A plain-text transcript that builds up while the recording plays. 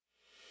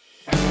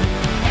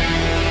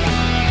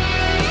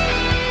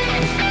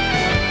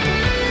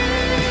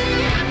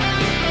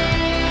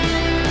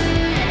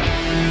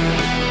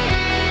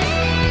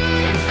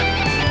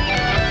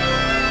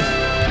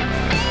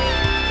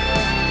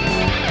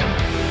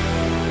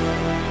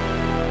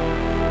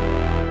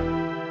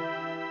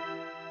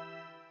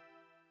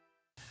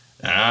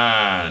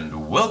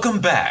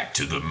Welcome back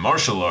to the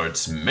Martial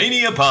Arts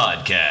Mania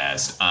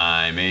Podcast.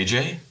 I'm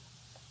AJ.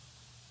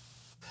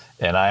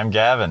 And I'm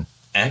Gavin.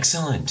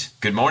 Excellent.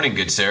 Good morning,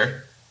 good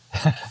sir.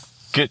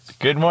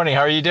 Good morning.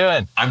 How are you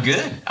doing? I'm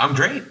good. I'm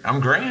great. I'm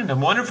grand.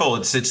 I'm wonderful.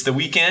 It's the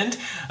weekend.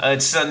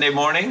 It's Sunday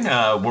morning.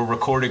 We're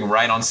recording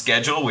right on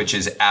schedule, which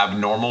is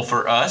abnormal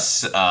for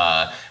us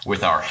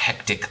with our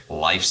hectic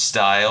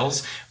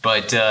lifestyles.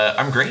 But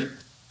I'm great.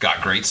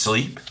 Got great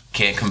sleep.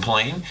 Can't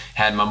complain.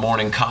 Had my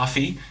morning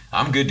coffee.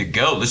 I'm good to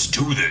go. Let's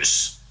do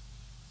this.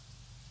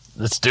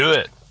 Let's do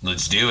it.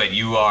 Let's do it.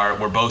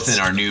 We're both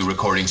in our new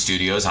recording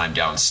studios. I'm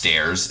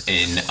downstairs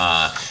in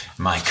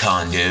my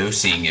condo,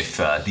 seeing if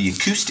the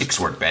acoustics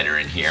work better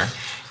in here.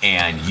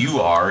 And you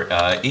are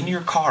in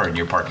your car in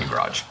your parking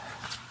garage.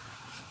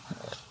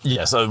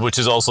 Yes, which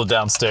is also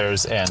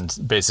downstairs and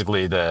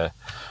basically the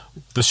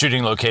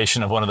shooting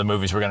location of one of the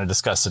movies we're going to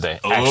discuss today.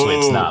 Actually,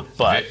 it's not,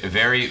 but...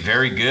 Very,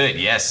 very good.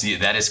 Yes,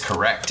 that is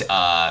correct.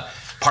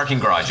 Parking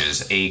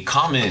garages, a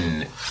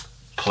common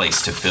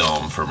place to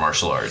film for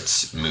martial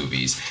arts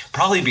movies,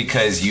 probably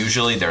because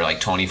usually they're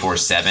like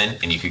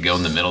 24/7 and you could go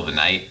in the middle of the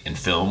night and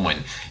film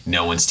when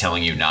no one's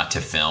telling you not to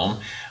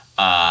film.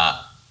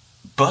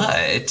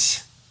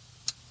 But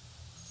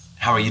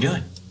how are you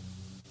doing?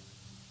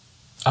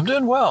 I'm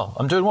doing well.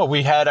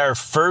 We had our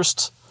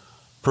first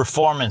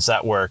performance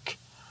at work,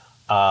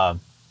 not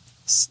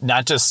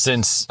just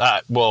since,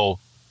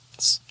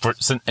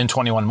 in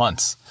 21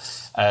 months,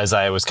 as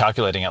I was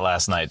calculating it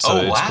last night. So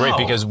it's great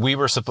because we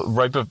were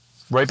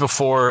right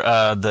before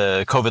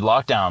the COVID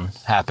lockdown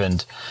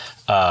happened.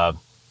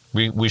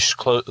 We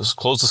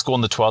closed the school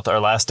on the 12th. Our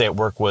last day at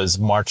work was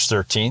March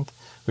 13th.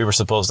 We were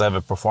supposed to have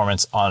a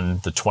performance on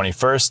the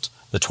 21st,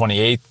 the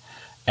 28th,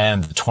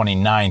 and the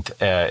 29th,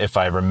 if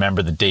I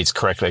remember the dates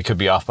correctly. I could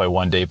be off by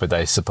one day, but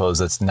I suppose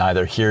that's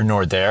neither here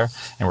nor there.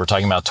 And we're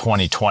talking about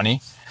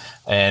 2020.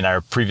 And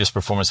our previous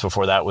performance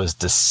before that was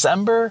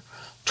December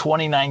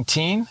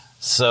 2019.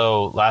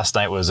 So last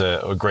night was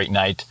a great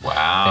night.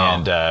 Wow.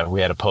 And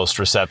we had a post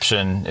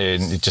reception,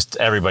 and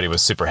everybody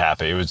was super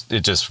happy.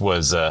 It just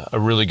was a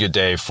really good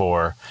day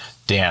for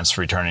dance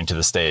returning to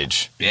the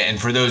stage. Yeah,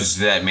 and for those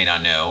that may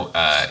not know,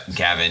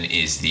 Gavin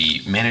is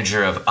the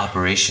manager of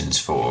operations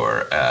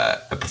for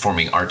the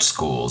Performing Arts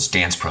School's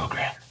dance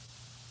program.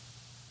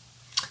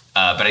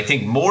 But I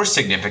think more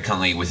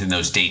significantly within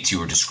those dates you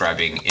were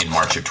describing in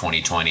March of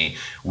 2020,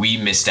 we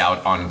missed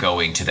out on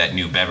going to that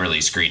New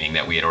Beverly screening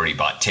that we had already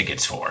bought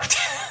tickets for.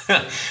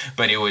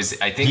 But it was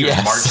March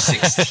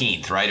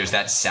 16th, right? It was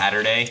that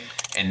Saturday.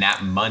 And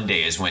that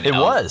Monday is when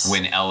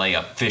when LA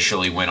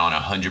officially went on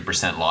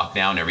 100%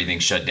 lockdown, everything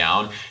shut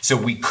down. So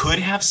we could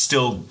have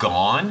still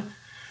gone.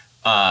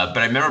 But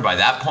I remember by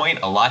that point,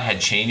 a lot had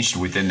changed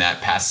within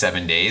that past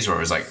 7 days where it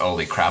was like,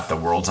 holy crap, the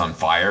world's on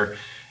fire.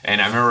 And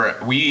I remember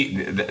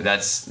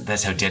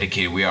that's how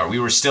dedicated we are. We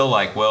were still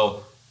like,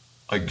 well,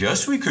 I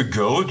guess we could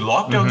go.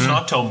 Lockdown's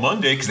not till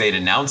Monday because they'd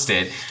announced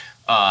it.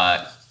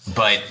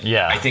 But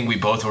yeah, I think we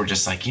both were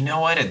just like, you know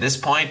what, at this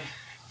point,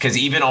 because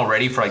even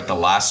already for like the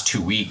last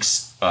 2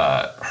 weeks,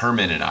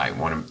 Herman and I,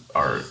 one of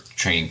our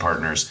training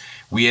partners,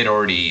 we had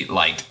already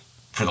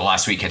for the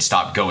last week had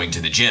stopped going to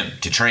the gym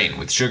to train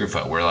with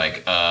Sugarfoot. We're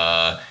like,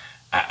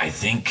 I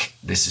think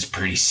this is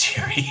pretty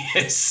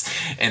serious.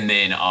 And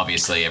then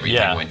obviously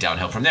everything went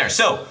downhill from there.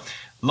 So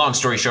long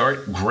story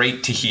short,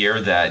 great to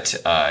hear that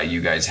you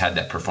guys had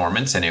that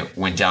performance and it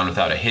went down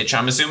without a hitch,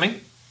 I'm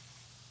assuming.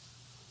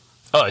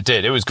 Oh, it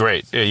did. It was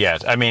great. Yeah.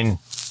 I mean,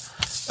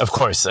 of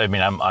course,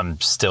 I'm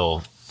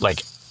still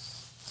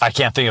I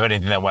can't think of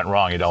anything that went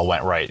wrong. It all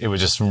went right. It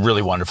was just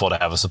really wonderful to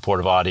have a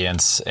supportive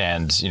audience.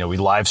 And, we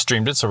live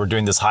streamed it. So we're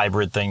doing this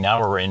hybrid thing now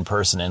where we're in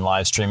person and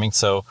live streaming.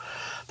 So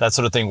that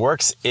sort of thing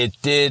works. It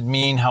did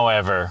mean,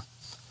 however,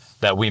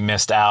 that we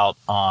missed out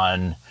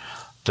on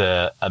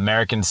the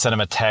American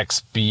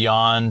Cinematheque's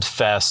Beyond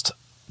Fest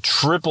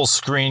triple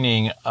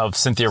screening of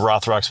Cynthia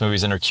Rothrock's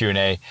movies in her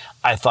Q&A.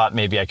 I thought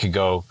maybe I could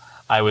go.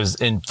 I was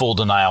in full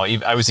denial.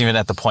 I was even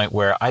at the point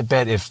where I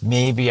bet if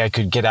maybe I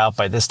could get out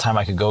by this time,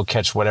 I could go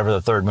catch whatever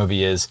the third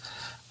movie is.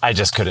 I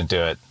just couldn't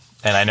do it.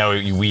 And I know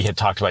we had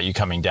talked about you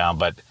coming down,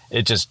 but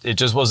it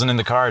just wasn't in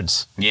the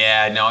cards.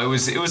 Yeah, no, it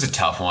was a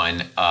tough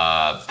one.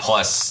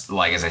 Plus,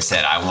 as I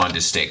said, I wanted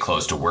to stay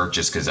close to work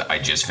just because I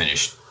just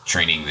finished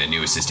training the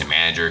new assistant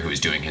manager who was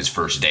doing his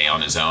first day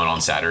on his own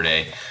on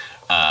Saturday.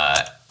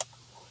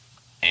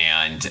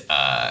 And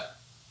I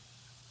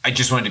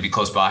just wanted to be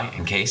close by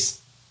in case.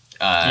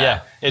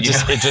 It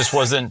just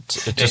wasn't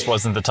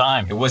the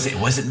time. It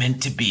wasn't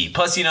meant to be.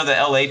 Plus, the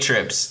LA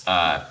trips,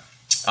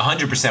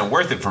 100%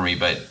 worth it for me,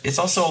 but it's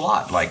also a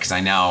lot. Because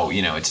I now,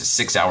 it's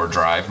a 6-hour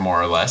drive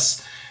more or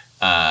less.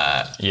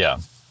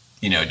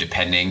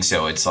 Depending.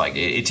 So it's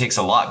it takes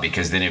a lot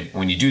because then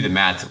when you do the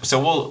math, so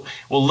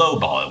we'll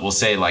lowball it. We'll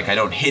say I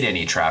don't hit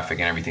any traffic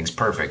and everything's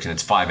perfect and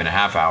it's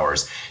 5.5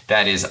 hours.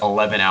 That is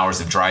 11 hours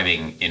of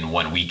driving in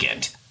one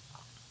weekend.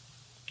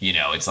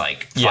 It's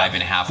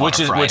 5.5 on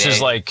a Friday, which is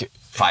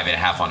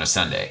 5.5 on a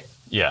Sunday.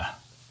 Yeah.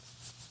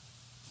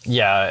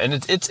 Yeah.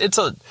 And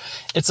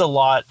it's a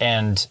lot.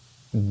 And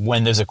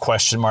when there's a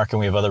question mark and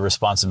we have other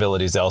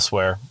responsibilities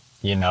elsewhere,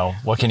 you know,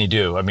 what can you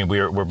do? I mean,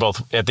 we're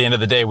both, at the end of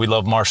the day, we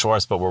love martial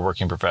arts, but we're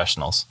working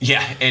professionals.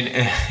 Yeah.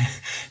 And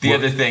the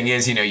other thing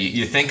is, you know,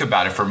 you think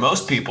about it, for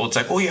most people, it's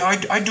like, oh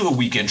yeah, I do a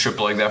weekend trip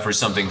like that for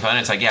something fun.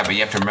 It's like, yeah, but you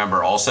have to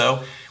remember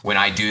also, when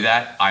I do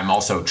that, I'm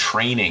also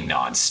training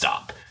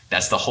nonstop.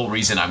 That's the whole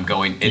reason I'm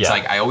going. It's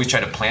like, I always try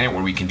to plan it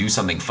where we can do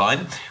something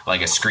fun,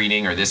 like a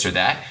screening or this or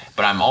that.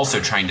 But I'm also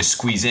trying to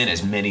squeeze in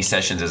as many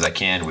sessions as I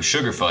can with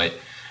Sugarfoot.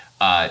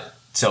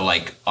 So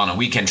like on a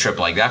weekend trip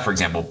like that, for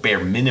example,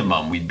 bare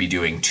minimum, we'd be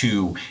doing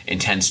 2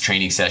 intense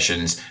training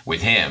sessions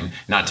with him.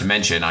 Not to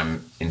mention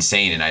I'm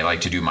insane and I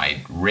like to do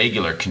my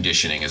regular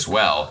conditioning as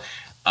well.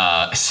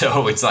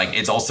 So it's like,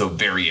 it's also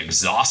very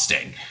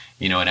exhausting.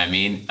 You know what I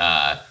mean?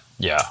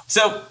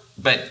 So,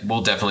 but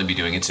we'll definitely be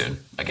doing it soon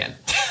again.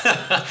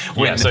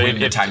 when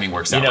the timing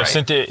works out, right?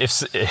 Cynthia,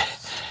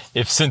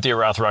 if Cynthia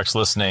Rothrock's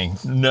listening,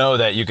 know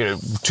that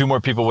 2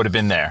 more people would have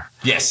been there.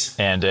 Yes.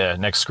 And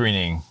next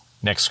screening,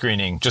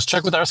 just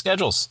check with our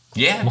schedules.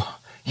 Yeah.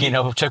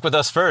 Check with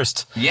us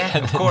first. Yeah,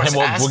 of course.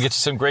 And we'll get to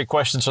some great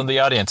questions from the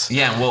audience.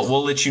 Yeah,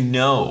 we'll let you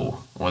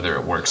know whether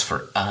it works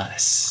for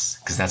us,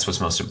 because that's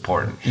what's most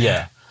important.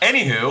 Yeah.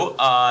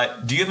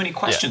 Anywho, do you have any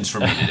questions for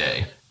me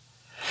today?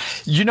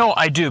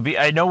 I do.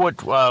 I know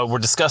what we're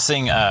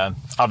discussing.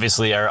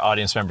 Obviously, our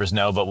audience members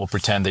know, but we'll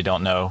pretend they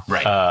don't know.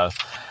 Right.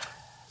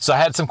 So I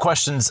had some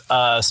questions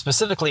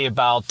specifically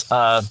about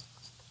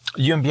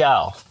Yuen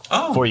Biao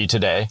for you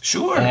today.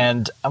 Sure.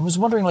 And I was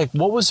wondering, like,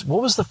 what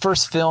was the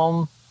first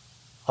film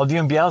of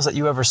Yuen Biao's that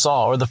you ever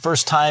saw, or the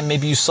first time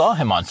maybe you saw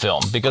him on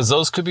film? Because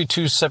those could be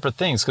 2 separate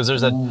things. Because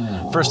there's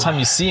that first time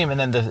you see him, and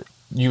then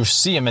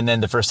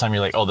the first time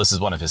you're like, oh, this is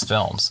one of his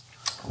films.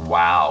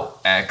 Wow,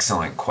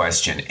 excellent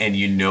question. And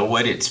you know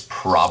what it's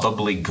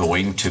probably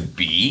going to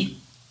be,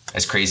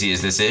 as crazy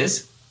as this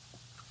is?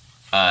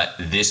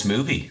 This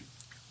movie.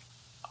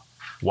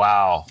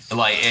 Wow.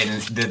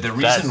 And the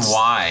reason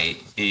why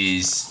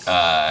is,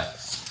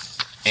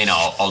 and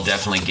I'll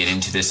definitely get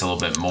into this a little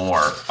bit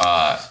more,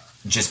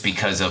 just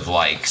because of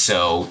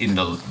so in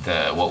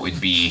the what would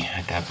be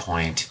at that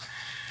point,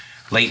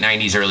 late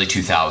 90s, early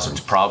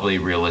 2000s, probably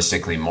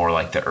realistically more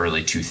like the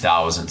early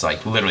 2000s,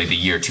 like literally the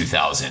year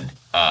 2000,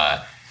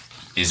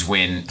 is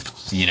when,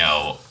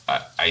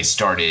 I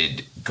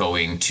started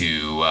going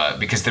to,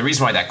 because the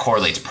reason why that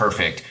correlates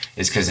perfect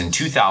is because in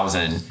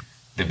 2000,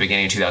 the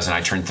beginning of 2000,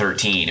 I turned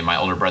 13 and my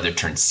older brother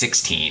turned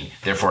 16,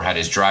 therefore had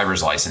his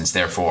driver's license.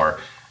 Therefore,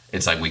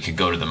 it's like we could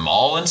go to the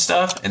mall and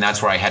stuff. And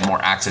that's where I had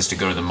more access to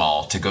go to the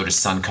mall, to go to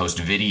Suncoast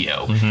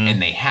Video. Mm-hmm.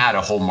 And they had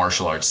a whole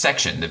martial arts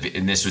section.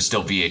 And this was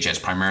still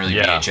VHS, primarily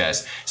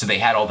VHS. So they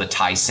had all the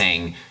Tai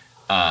Seng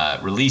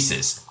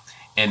releases.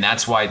 And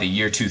that's why the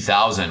year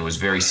 2000 was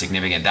very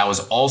significant. That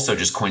was also,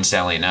 just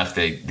coincidentally enough,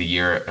 the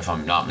year, if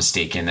I'm not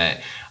mistaken,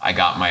 that I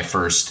got my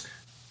first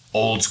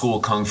old school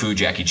Kung Fu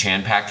Jackie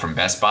Chan pack from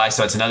Best Buy.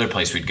 So that's another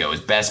place we'd go,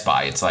 is Best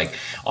Buy. It's like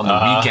on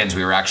the weekends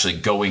we were actually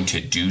going to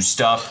do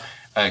stuff,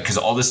 because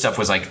all this stuff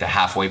was like the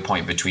halfway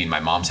point between my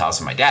mom's house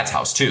and my dad's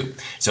house too.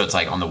 So it's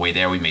like on the way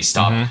there we may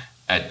stop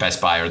at Best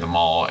Buy or the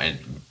mall, and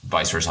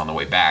vice versa on the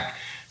way back.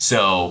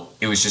 So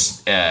it was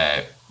just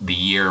the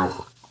year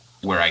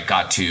where I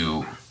got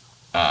to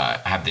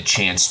have the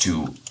chance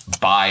to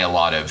buy a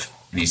lot of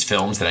these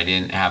films that I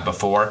didn't have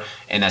before.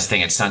 And that's the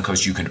thing, at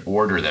Suncoast you can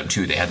order them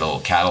too. They had the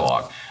little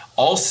catalog.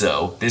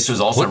 Also, this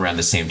was also around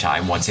the same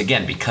time, once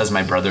again, because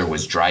my brother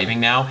was driving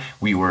now,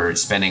 we were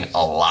spending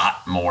a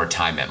lot more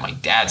time at my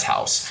dad's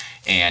house.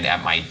 And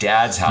at my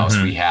dad's house,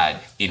 we had,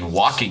 in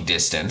walking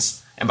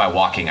distance, and by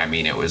walking, I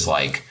mean it was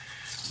like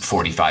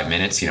 45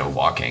 minutes,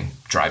 walking,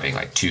 driving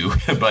like 2,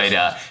 but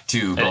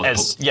to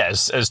both.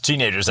 As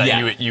teenagers,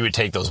 you would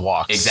take those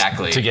walks.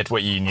 Exactly. To get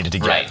what you needed to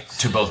get. Right.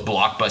 To both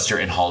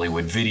Blockbuster and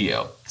Hollywood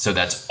Video. So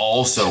that's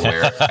also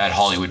where at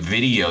Hollywood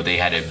Video, they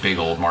had a big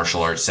old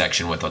martial arts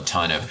section with a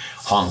ton of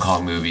Hong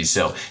Kong movies.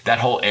 So that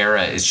whole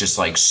era is just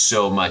like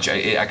so much.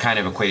 I kind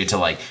of equated to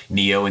like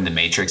Neo in The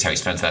Matrix, how he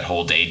spends that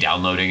whole day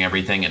downloading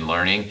everything and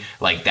learning.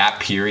 Like that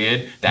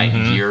period, that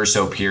year or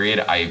so period,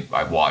 I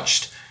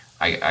watched,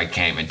 I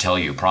can't even tell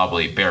you,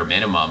 probably bare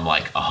minimum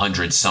like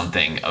 100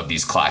 something of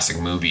these classic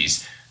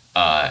movies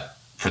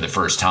for the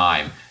first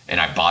time. And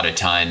I bought a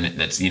ton.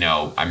 That's,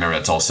 I remember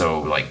that's also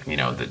like,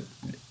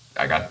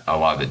 I got a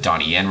lot of the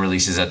Donnie Yen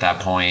releases at that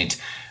point,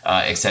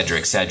 et cetera,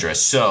 et cetera.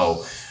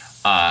 So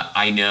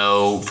I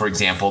know, for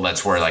example,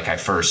 that's where like I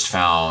first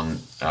found,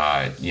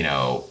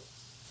 the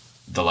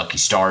Lucky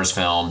Stars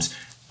films.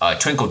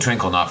 Twinkle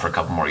Twinkle, not for a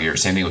couple more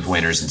years. Same thing with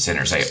Winners and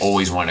Sinners. I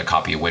always wanted a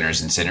copy of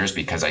Winners and Sinners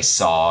because I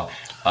saw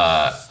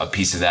a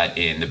piece of that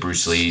in the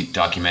Bruce Lee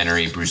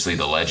documentary, Bruce Lee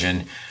the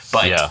Legend.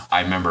 But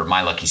I remember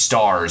My Lucky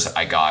Stars,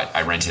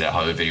 I rented at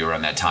Hollywood Video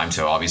around that time.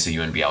 So obviously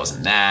Yuen Biao was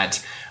in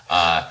that.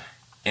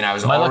 And I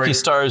was Lucky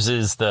Stars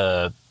is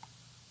the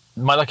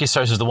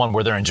one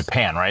where they're in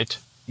Japan, right?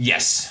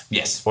 Yes.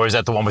 Or is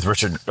that the one with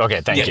Richard? Okay,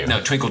 thank you.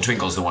 No, Twinkle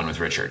Twinkle is the one with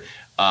Richard.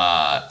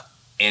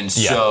 And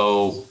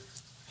so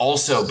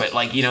also, but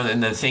like,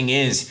 and the thing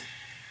is,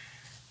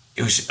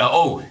 it was,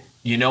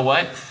 you know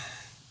what?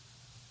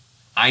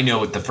 I know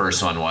what the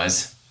first one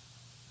was.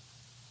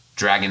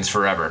 Dragons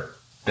Forever.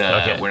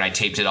 When I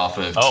taped it off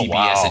of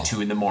TBS at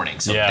 2 a.m.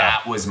 So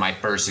that was my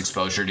first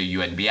exposure to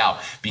Yuen Biao.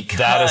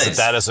 Because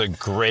that is a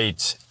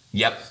great.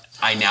 Yep.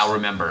 I now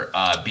remember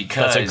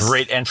because that's a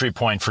great entry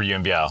point for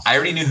Yuen Biao. I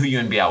already knew who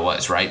Yuen Biao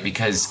was, right?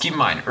 Because keep in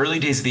mind, early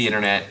days of the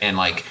internet, and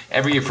like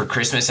every year for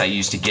Christmas, I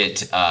used to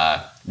get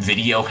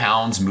Video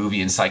Hound's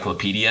movie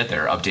encyclopedia,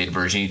 their updated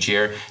version each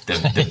year,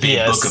 the big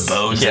yes. book of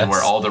bones, yes. and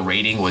where all the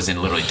rating was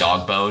in literally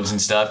dog bones and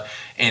stuff.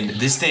 And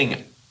this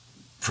thing,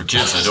 for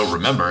kids that don't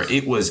remember,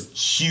 it was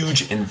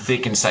huge and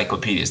thick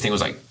encyclopedia. This thing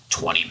was like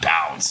 20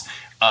 pounds.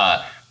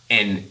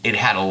 And it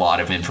had a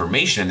lot of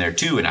information in there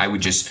too. And I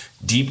would just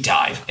deep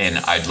dive and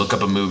I'd look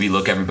up a movie,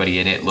 look everybody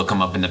in it, look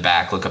them up in the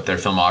back, look up their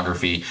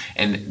filmography,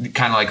 and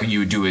kind of like what you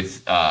would do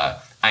with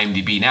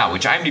IMDb now,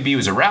 which IMDb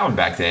was around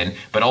back then,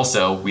 but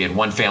also we had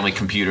one family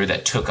computer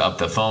that took up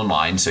the phone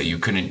line. So you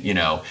couldn't, you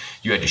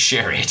had to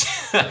share it.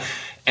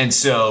 And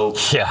so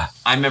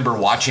I remember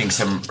watching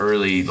some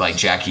early like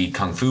Jackie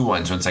Kung Fu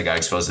ones once I got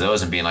exposed to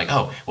those and being like,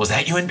 oh, was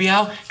that Yuen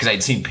Biao? Because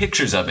I'd seen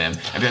pictures of him.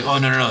 I'd be like, oh,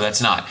 no,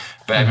 that's not.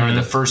 But I remember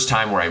the first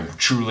time where I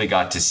truly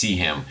got to see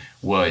him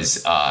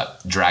was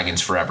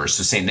Dragons Forever.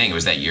 So same thing. It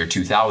was that year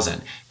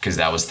 2000 because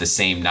that was the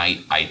same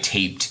night I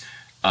taped.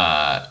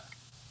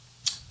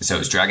 So it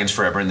was Dragons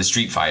Forever and the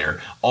Street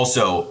Fighter.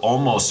 Also,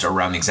 almost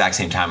around the exact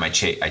same time, I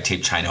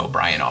taped China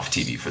O'Brien off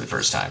TV for the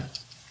first time.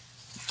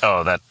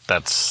 Oh,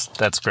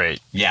 that's great.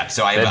 Yeah,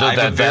 so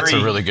that's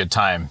a really good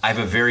time. I have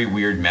a very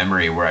weird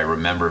memory where I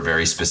remember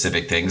very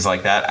specific things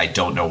like that. I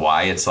don't know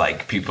why. It's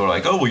like people are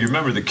like, "Oh, well, you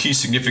remember the key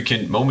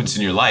significant moments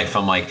in your life."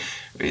 I'm like,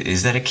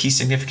 "Is that a key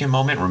significant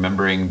moment?"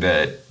 Remembering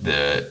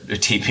the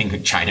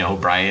taping China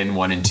O'Brien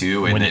 1 and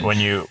 2,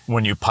 and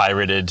when you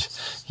pirated,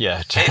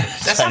 hey,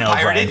 that's China not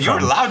pirated. You were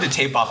allowed to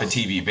tape off a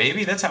TV,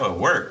 baby. That's how it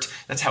worked.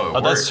 That's how it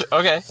worked. That's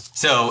okay.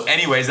 So,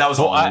 anyways, that was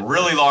a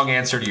really long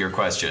answer to your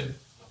question.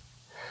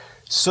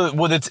 So,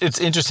 it's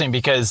interesting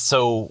because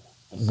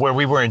where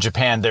we were in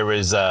Japan, there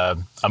was a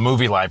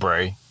movie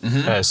library.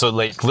 So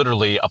like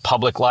literally a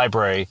public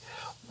library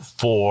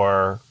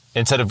for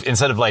instead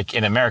of like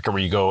in America where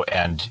you go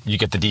and you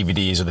get the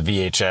DVDs or the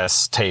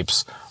VHS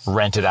tapes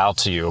rented out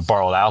to you or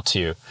borrowed out to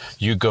you,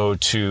 you go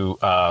to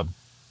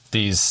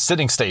these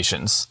sitting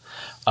stations.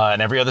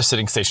 And every other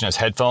sitting station has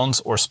headphones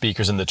or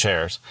speakers in the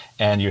chairs.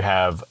 And you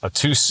have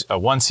a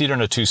one-seater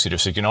and a two-seater.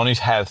 So you can only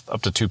have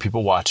up to 2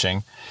 people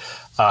watching.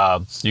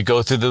 You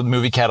go through the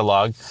movie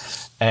catalog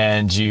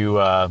and you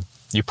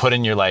put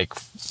in your like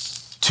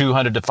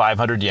 200 to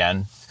 500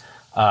 yen,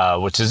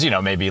 which is,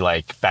 maybe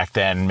like back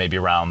then, maybe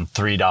around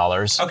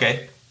 $3.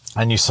 Okay.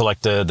 And you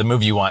select the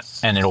movie you want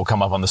and it'll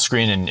come up on the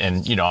screen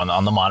and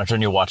on the monitor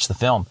and you'll watch the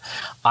film.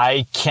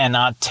 I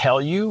cannot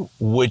tell you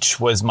which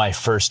was my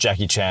first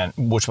Yuen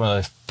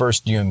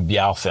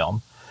Biao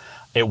film.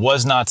 It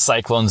was not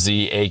Cyclone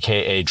Z,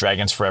 aka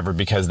Dragons Forever,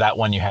 because that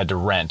one you had to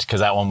rent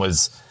because that one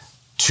was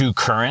too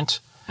current.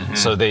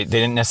 So they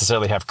didn't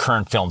necessarily have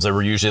current films. They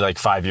were usually like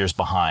 5 years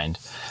behind.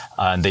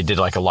 And they did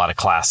like a lot of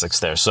classics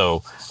there.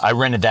 So I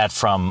rented that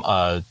from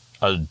a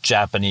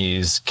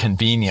Japanese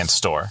convenience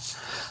store.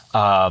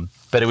 But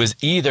it was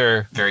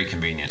either... Very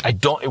convenient.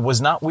 It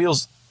was not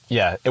Wheels...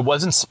 Yeah, it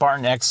wasn't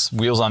Spartan X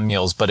Wheels on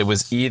Meals, but it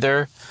was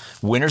either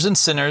Winners and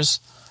Sinners.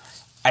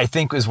 I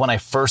think was when I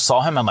first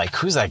saw him. I'm like,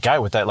 who's that guy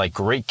with that like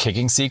great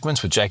kicking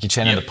sequence with Jackie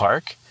Chan in the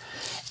park?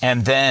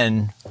 And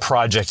then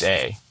Project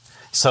A.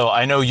 So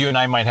I know you and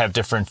I might have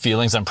different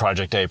feelings on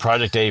Project A.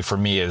 Project A for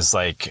me is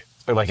like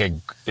a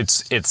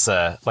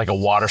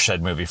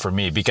watershed movie for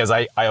me because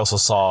I also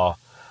saw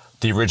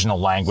the original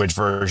language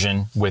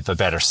version with a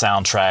better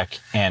soundtrack,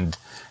 and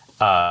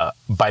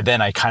by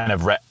then I kind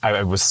of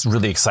I was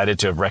really excited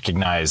to have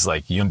recognized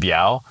like Yuen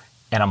Biao,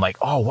 and I'm like,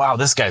 oh wow,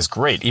 this guy's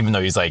great, even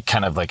though he's like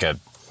kind of like a,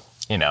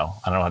 I don't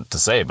know what to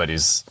say, but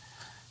he's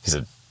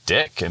a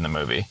dick in the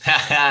movie,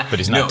 but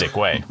he's not Dick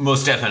Wei.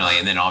 Most definitely,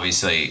 and then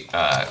obviously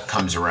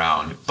comes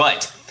around.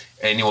 But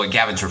what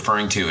Gavin's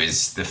referring to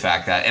is the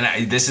fact that,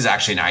 and this is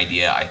actually an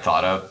idea I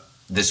thought of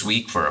this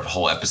week for a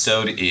whole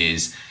episode,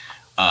 is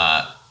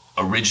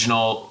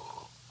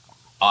original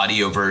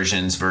audio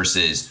versions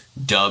versus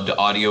dubbed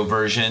audio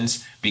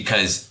versions,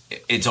 because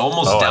it's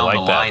almost down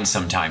the line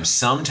sometimes.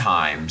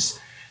 Sometimes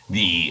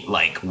the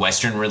like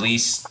Western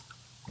release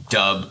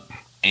dub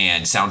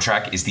and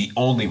soundtrack is the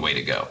only way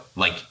to go.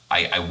 Like,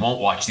 I won't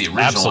watch the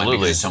original one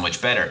because it's so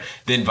much better.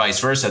 Then vice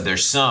versa.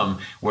 There's some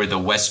where the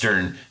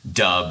Western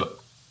dub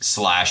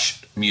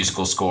 /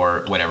 musical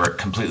score, whatever,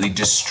 completely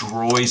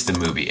destroys the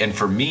movie. And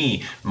for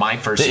me, my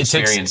first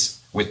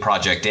experience with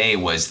Project A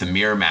was the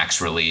Miramax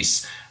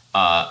release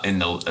in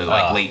the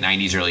late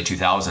 90s, early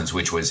 2000s,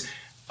 which was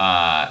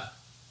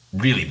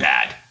really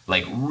bad.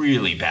 Like,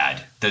 really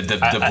bad.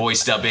 The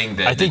voice dubbing,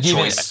 the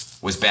choice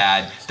was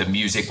bad. The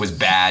music was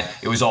bad.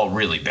 It was all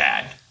really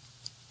bad.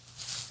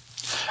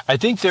 I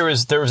think there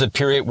was a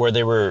period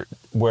where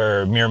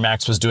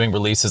Miramax was doing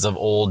releases of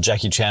old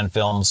Jackie Chan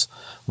films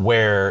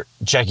where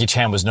Jackie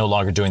Chan was no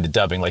longer doing the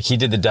dubbing. Like, he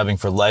did the dubbing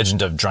for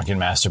Legend of Drunken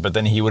Master, but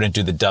then he wouldn't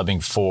do the dubbing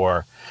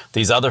for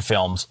these other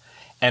films.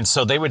 And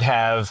so they would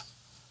have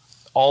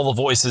all the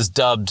voices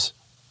dubbed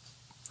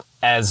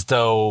as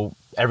though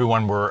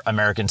everyone were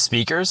American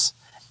speakers,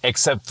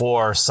 except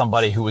for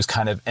somebody who was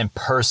kind of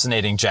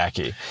impersonating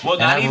Jackie. Well,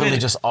 and I really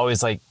just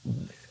always like...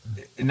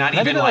 Not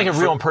even like a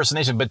real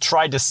impersonation, but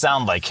tried to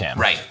sound like him.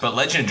 Right, but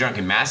Legend of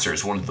Drunken Master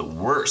is one of the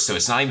worst. So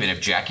it's not even if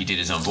Jackie did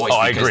his own voice,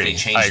 because they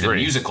changed the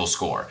musical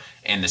score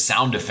and the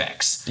sound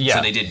effects. Yeah.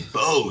 So they did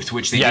both,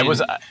 which they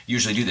didn't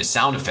usually do the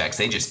sound effects.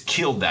 They just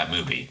killed that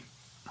movie.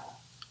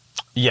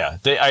 Yeah,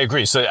 I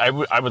agree. So I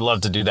would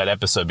love to do that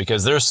episode,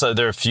 because there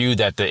are a few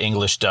that the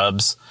English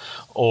dubs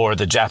or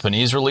the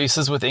Japanese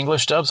releases with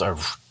English dubs are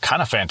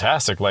kind of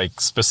fantastic, like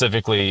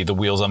specifically the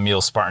Wheels on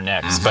Meals Spartan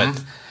X. Mm-hmm.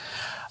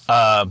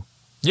 But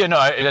yeah, no,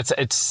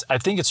 I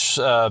think it's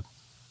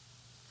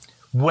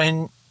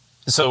when.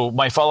 So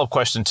my follow-up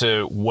question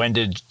to when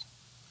did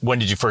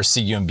you first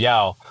see Yuen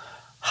Biao?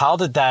 How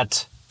did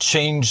that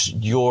change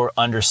your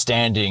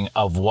understanding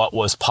of what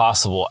was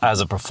possible as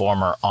a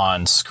performer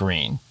on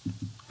screen?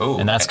 Oh,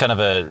 and that's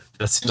that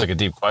seems like a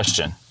deep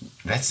question.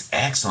 That's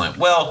excellent.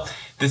 Well,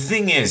 the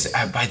thing is,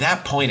 by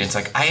that point, it's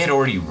like I had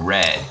already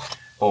read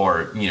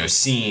or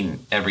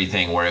seen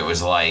everything where it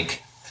was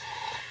like,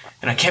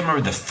 and I can't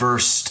remember the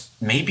first.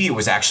 Maybe it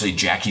was actually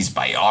Jackie's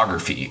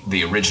biography,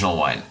 the original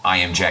one, I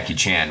Am Jackie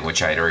Chan,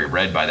 which I had already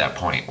read by that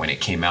point when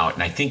it came out.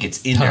 And I think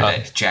it's in there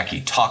that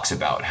Jackie talks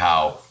about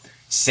how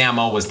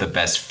Sammo was the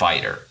best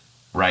fighter,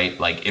 right?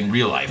 Like in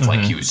real life,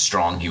 like he was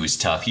strong, he was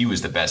tough, he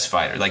was the best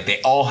fighter. Like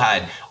they all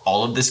had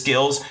all of the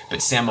skills, but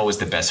Sammo was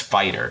the best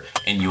fighter.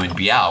 And Yuen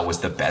Biao was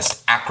the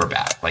best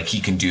acrobat. Like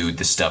he can do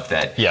the stuff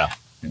that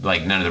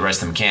like none of the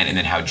rest of them can. And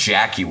then how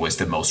Jackie was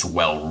the most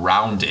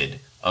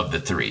well-rounded of the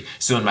three.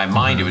 So in my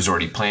mind, it was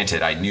already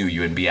planted. I knew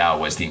Yuen Biao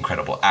was the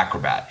incredible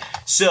acrobat.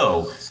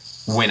 So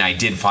when I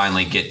did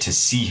finally get to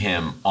see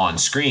him on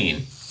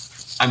screen,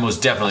 I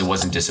most definitely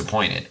wasn't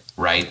disappointed,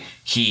 right?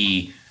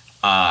 He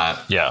had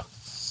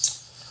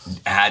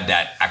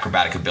that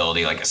acrobatic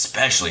ability, like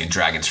especially in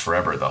Dragons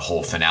Forever, the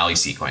whole finale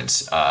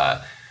sequence.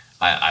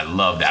 I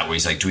love that where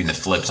he's like doing the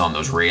flips on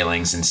those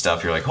railings and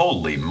stuff. You're like,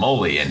 holy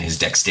moly, and his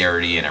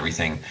dexterity and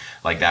everything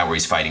like that, where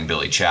he's fighting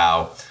Billy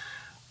Chow.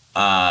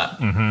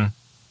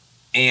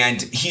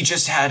 And he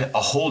just had a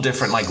whole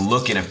different like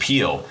look and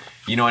appeal.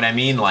 You know what I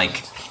mean? Like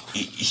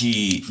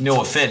he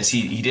no offense,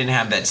 he didn't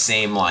have that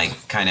same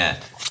like kind of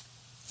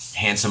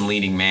handsome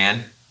leading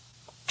man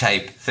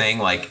type thing.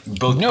 Like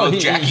both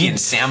Jackie and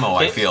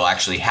Sammo, I feel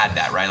actually had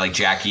that, right? Like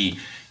Jackie,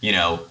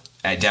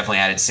 definitely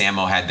had it.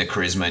 Sammo had the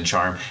charisma and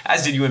charm,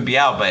 as did Yuen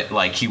Biao, but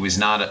like he was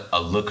not a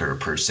looker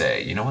per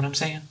se. You know what I'm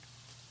saying?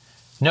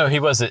 No, he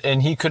wasn't,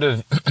 and he could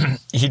have.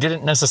 He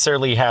didn't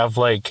necessarily have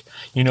like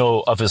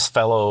of his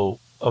fellow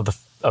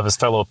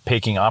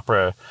Peking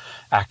opera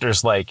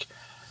actors like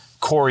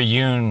Corey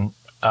Yuen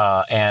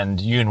and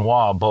Yuen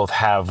Wah both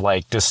have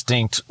like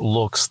distinct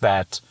looks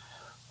that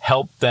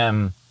help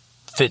them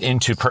fit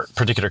into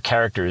particular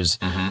characters.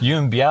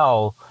 Yuen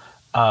Biao,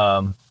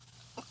 I'm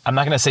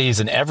not going to say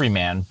he's an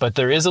everyman, but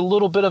there is a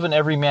little bit of an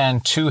everyman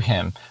to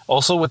him.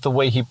 Also with the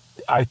way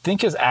I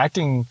think his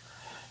acting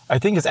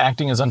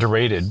is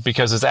underrated,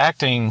 because his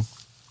acting,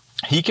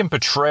 he can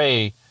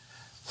portray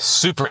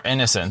super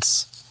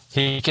innocence.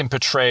 He can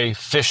portray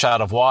fish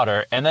out of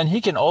water, and then he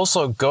can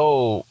also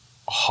go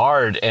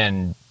hard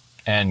and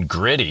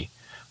gritty,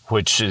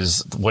 which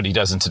is what he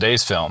does in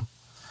today's film.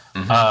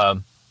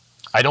 I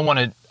don't want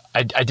to.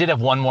 I did have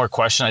one more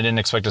question. I didn't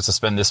expect us to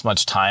spend this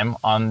much time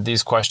on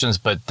these questions,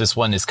 but this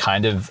one is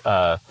kind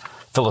of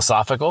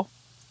philosophical.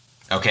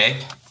 Okay.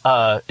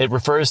 It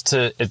refers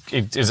to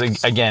it is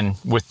again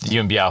with the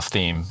Yuen Biao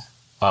theme,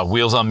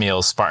 Wheels on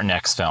Meals, Spartan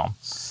X film.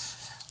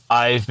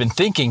 I've been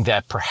thinking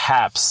that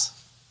perhaps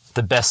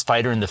the best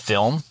fighter in the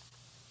film,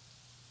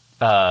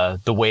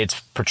 the way it's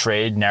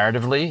portrayed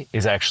narratively,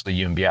 is actually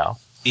Yuen Biao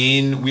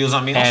in Wheels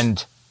on Meals.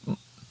 And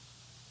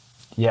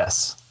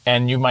yes,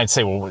 and you might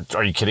say, "Well,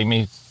 are you kidding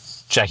me?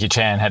 Jackie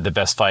Chan had the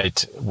best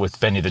fight with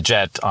Benny the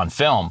Jet on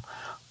film,"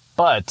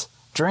 but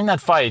during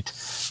that fight,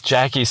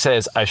 Jackie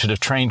says, "I should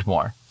have trained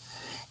more."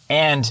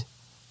 And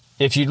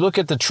if you look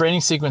at the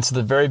training sequence at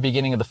the very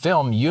beginning of the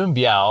film, Yuen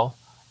Biao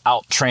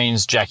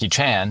out-trains Jackie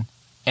Chan,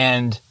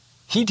 and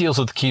he deals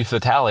with Keith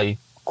Vitale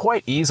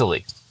quite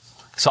easily.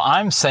 So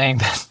I'm saying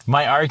that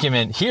my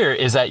argument here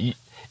is that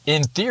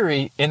in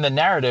theory, in the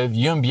narrative,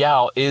 Yuen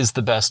Biao is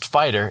the best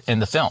fighter in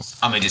the film.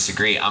 I'm going to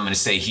disagree. I'm going to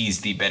say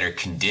he's the better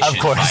conditioned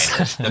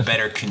fighter. The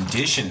better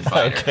conditioned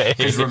fighter.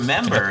 Because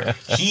remember,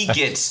 he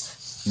gets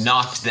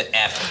knocked the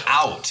F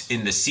out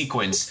in the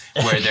sequence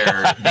where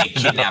they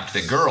kidnapped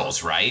the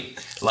girls, right?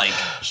 Like,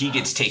 he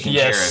gets taken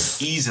care of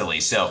easily.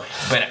 So,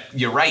 but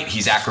you're right.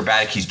 He's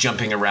acrobatic. He's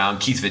jumping around.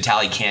 Keith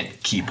Vitale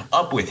can't keep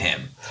up with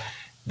him.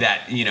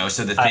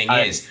 So the thing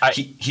is,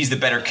 he's the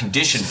better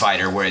conditioned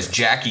fighter, whereas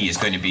Jackie is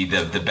going to be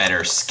the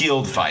better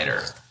skilled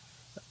fighter.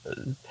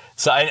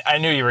 So I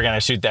knew you were going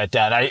to shoot that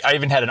down. I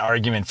even had an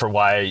argument for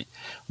why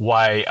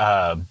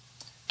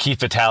Keith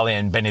Vitale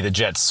and Benny the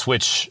Jet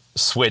switch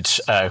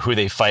who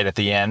they fight at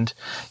the end.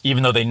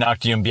 Even though they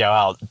knocked Yuen Biao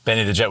out,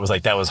 Benny the Jet was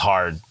like, that was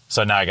hard.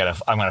 So now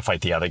I'm gonna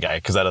fight the other guy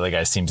because that other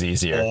guy seems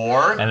easier.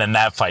 And then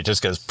that fight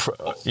just goes.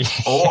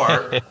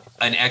 Or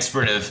an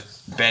expert of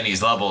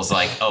Benny's level is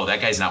like, oh, that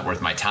guy's not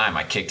worth my time.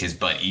 I kicked his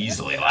butt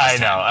easily last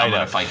time. I'm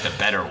gonna fight the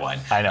better one.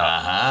 I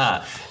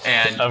know.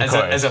 And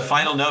as a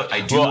final note,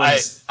 I do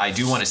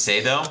want to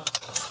say though,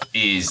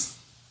 is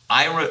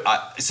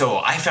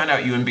so I found out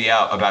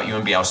about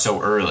Yuen Biao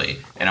so early,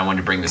 and I wanted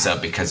to bring this up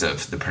because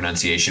of the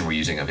pronunciation we're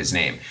using of his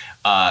name.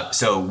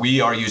 So we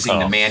are using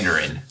the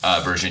Mandarin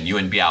version,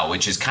 Yuen Biao,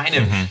 which is kind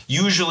of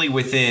usually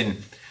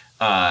within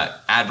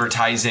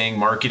advertising,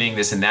 marketing,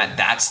 this and that.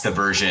 That's the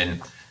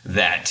version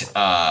that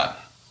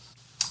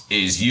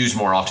is used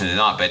more often than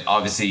not. But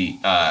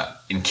obviously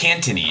in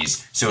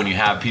Cantonese, so when you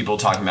have people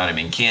talking about him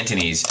in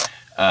Cantonese,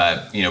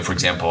 for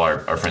example,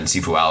 our friend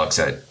Sifu Alex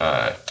at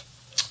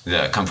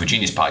the Kung Fu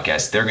Genius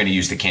podcast, they're going to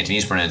use the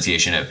Cantonese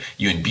pronunciation of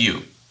Yuen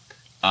Biao.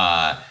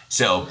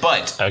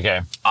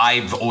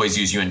 I've always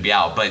used Yuen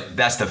Biao, but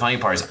that's the funny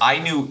part is I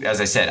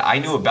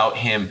knew about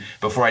him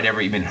before I'd ever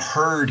even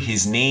heard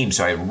his name.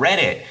 So I read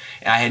it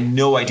and I had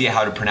no idea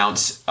how to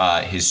pronounce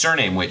his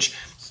surname, which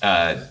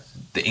the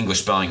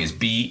English spelling is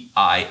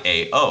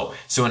Biao.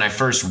 So when I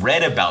first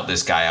read about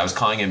this guy, I was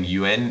calling him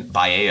Yuen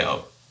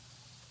Biao.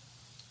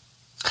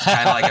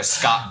 Kind of like a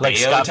Scott like Baio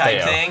Scott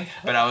type Baio. thing,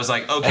 but I was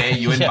like, okay,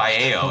 Yuen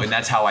Biao, and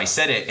that's how I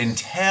said it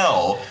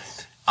until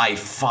I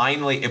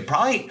finally, it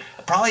probably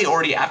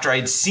already after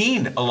I'd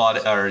seen a lot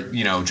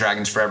of,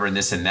 Dragons Forever and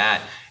this and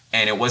that,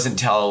 and it wasn't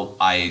until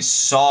I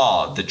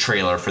saw the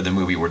trailer for the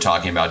movie we're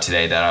talking about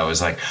today that I was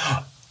like,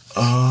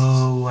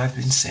 oh, I've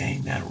been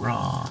saying that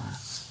wrong.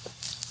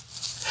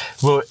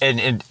 Well,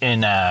 in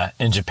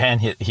Japan,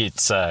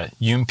 it's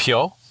Yun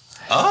Pyo.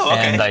 Oh,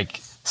 okay. And like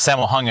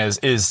Sammo Hung is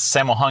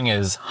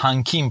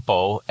Han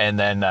Kimpo, and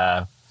then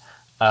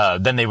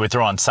they would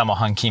throw on Sammo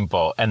Han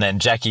Kimpo, and then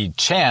Jackie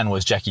Chan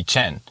was Jackie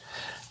Chen.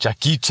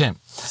 Jackie Chen.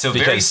 So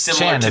very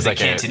similar to the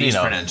Cantonese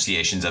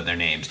pronunciations of their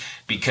names,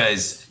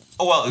 because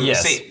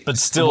but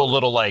still a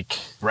little like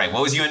right.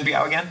 What was Yuen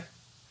Biao again?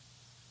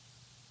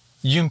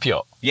 Yun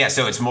Pyo. Yeah,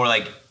 so it's more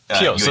like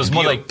Pyo. So it's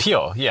more like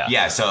Pyo. Yeah.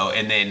 Yeah. So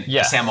and then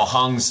Sammo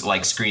Hung's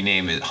like screen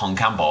name is Hung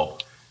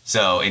Kampo.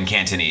 So in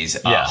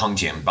Cantonese, Hung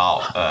Jing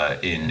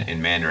Bao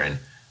in Mandarin,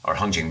 or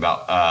Hung Jing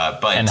Bao.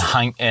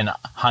 And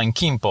Han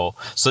Kimpo.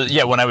 So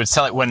yeah, when I would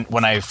tell it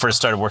when I first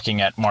started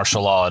working at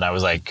martial law, and I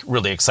was like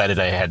really excited.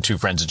 I had two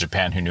friends in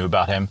Japan who knew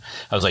about him.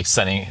 I was like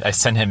I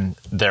sent him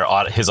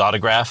his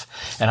autograph,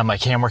 and I'm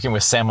like, hey, I'm working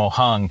with Sammo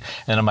Hung,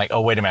 and I'm like,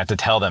 oh wait a minute, I have to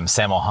tell them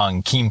Sammo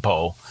Hung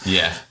Kimpo.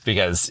 Yeah.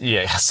 Because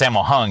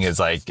Sammo Hung is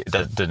like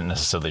that didn't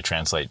necessarily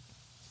translate,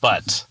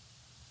 but.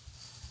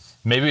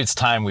 Maybe it's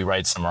time we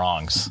right some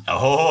wrongs.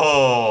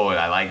 Oh,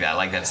 I like that. I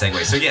like that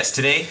segue. So yes,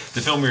 today the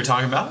film we were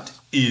talking about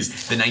is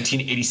the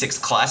 1986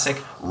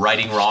 classic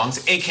Righting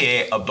Wrongs,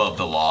 aka Above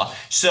the Law.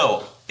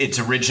 So its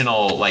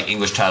original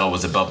English title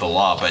was Above the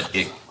Law, but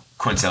it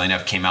coincidentally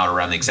enough came out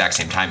around the exact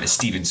same time as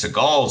Steven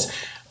Seagal's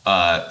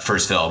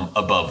first film,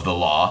 Above the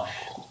Law.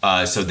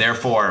 So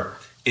therefore,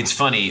 it's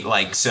funny.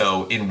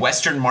 So in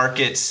Western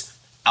markets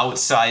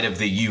outside of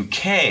the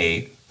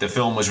UK, the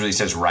film was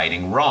released as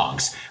Righting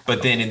Wrongs.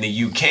 But then in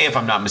the UK, if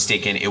I'm not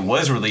mistaken, it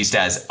was released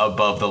as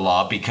Above the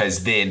Law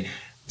because then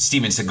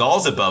Steven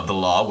Seagal's Above the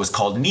Law was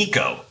called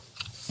Nico,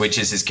 which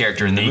is his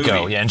character in the movie.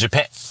 Nico, yeah. In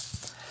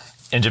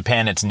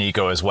Japan, it's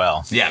Nico as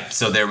well. Yeah,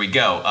 so there we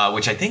go,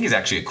 which I think is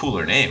actually a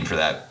cooler name for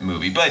that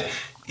movie. But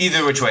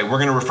either which way, we're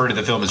going to refer to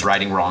the film as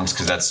Righting Wrongs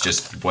because that's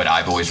just what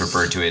I've always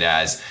referred to it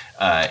as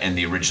in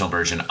the original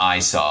version I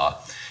saw.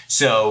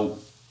 So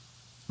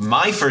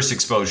my first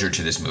exposure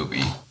to this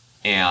movie,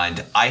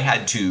 and I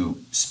had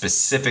to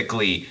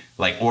specifically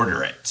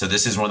order it. So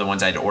this is one of the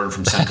ones I had to order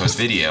from Suncoast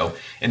Video.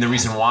 And the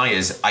reason why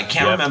is I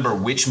can't remember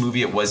which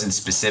movie it was in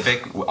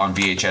specific on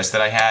VHS that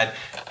I had.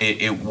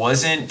 It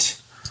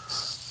wasn't,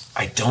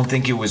 I don't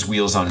think it was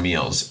Wheels on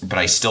Meals, but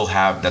I still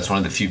have, that's one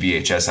of the few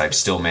VHS I've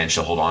still managed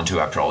to hold on to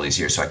after all these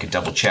years so I could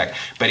double check.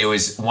 But it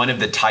was one of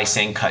the Tai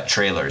Sang cut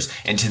trailers.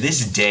 And to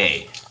this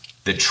day,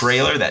 the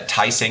trailer that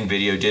Tai Sang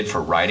Video did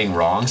for Righting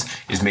Wrongs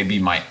is maybe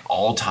my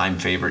all-time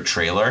favorite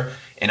trailer.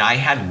 And I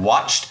had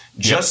watched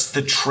just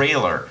the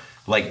trailer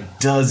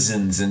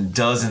dozens and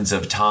dozens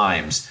of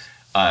times,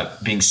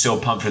 being so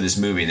pumped for this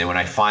movie. And then when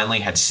I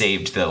finally had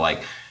saved the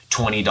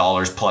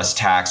 $20 plus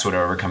tax,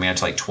 whatever, coming out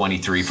to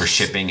 $23 for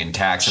shipping and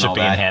tax and all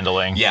that. Shipping and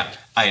handling. Yeah.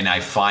 And I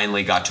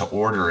finally got to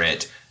order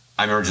it.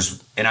 I remember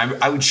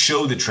I would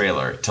show the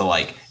trailer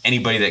to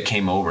anybody that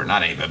came over,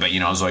 not anybody, but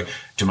I was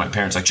to my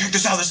parents, check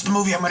this out, this is the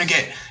movie I'm going to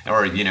get.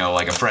 Or,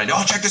 a friend,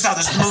 oh, check this out,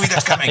 this is the movie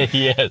that's coming.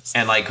 Yes.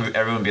 And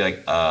everyone would be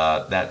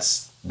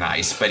that's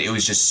nice, but it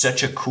was just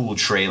such a cool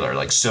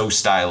trailer, so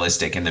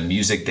stylistic, and the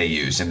music they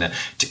use and the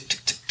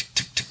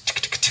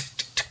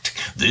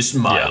this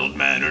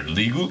mild-mannered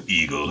legal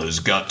eagle has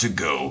got to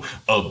go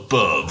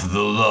above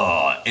the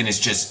law. And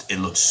it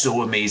looks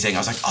so amazing. I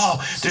was like,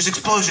 oh, there's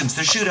explosions,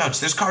 there's shootouts,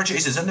 there's car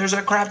chases, and there's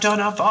a crap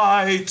ton of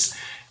fights.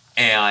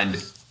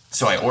 And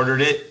So I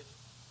ordered it,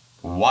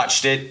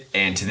 watched it,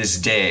 and to this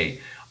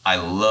day, I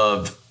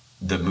love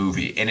the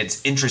movie. And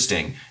it's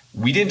interesting.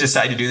 We didn't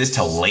decide to do this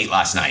till late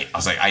last night. I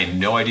was like, I had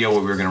no idea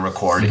what we were going to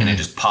record, and it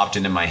just popped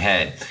into my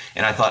head.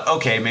 And I thought,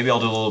 okay, maybe I'll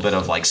do a little bit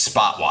of like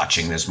spot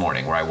watching this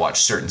morning where I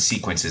watch certain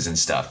sequences and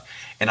stuff.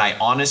 And I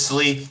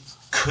honestly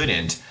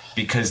couldn't,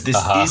 because this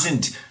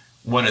isn't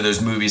one of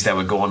those movies that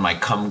would go on my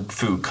kung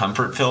fu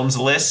comfort films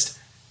list,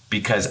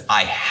 because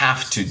I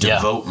have to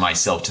devote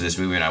myself to this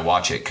movie when I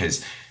watch it,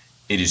 because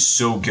it is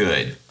so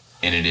good,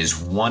 and it is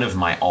one of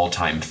my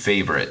all-time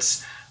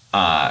favorites.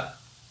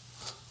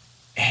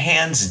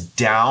 Hands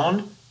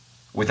down,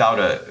 without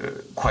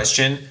a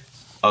question,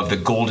 of the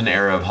golden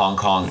era of Hong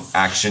Kong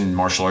action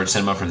martial arts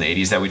cinema from the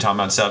 80s that we talk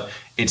about stuff,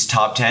 it's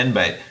top 10,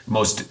 but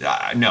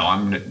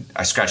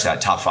I scratch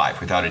that, top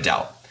 5 without a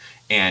doubt.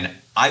 And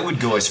I would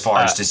go as far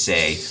as to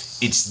say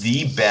it's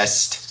the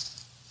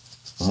best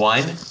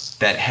one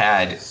that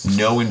had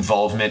no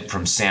involvement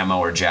from Sammo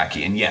or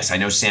Jackie. And yes, I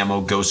know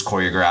Sammo ghost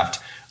choreographed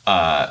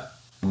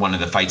one of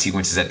the fight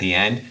sequences at the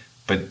end,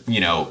 but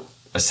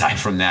aside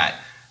from that,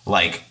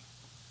 like,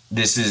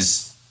 this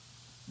is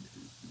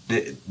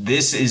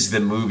the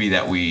movie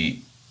that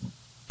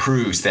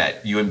proves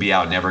that Yuen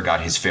Biao never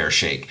got his fair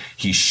shake.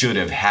 He should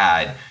have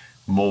had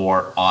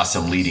more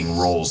awesome leading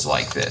roles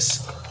like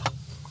this.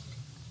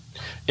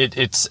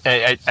 It's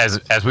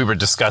as we were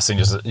discussing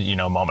just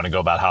a moment ago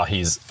about how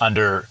he's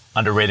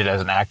underrated as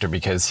an actor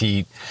because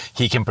he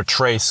can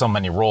portray so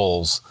many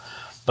roles,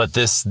 but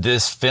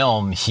this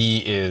film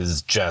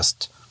he's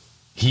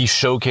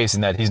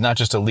showcasing that he's not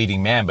just a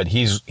leading man, but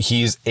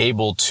he's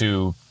able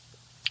to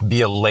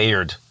be a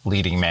layered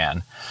leading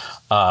man,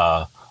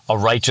 a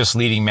righteous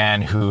leading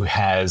man who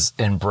has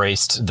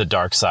embraced the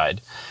dark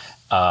side.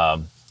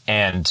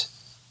 And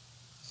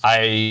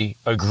I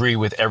agree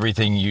with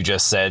everything you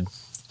just said.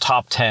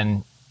 Top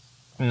 10,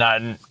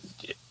 not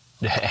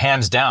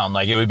hands down.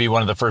 Like, it would be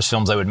one of the first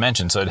films I would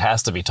mention, so it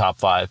has to be top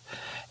 5.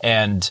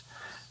 And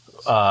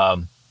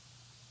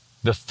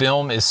the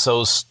film is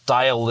so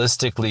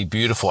stylistically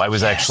beautiful. I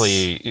was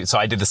so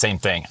I did the same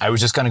thing. I was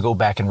just going to go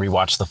back and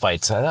rewatch the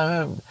fights.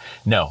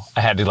 No,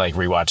 I had to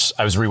rewatch.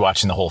 I was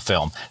rewatching the whole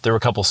film. There were a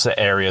couple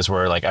areas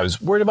where I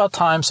was worried about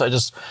time, so I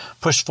just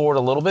pushed forward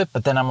a little bit.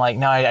 But then I'm like,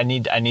 no, I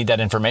need that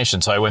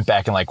information. So I went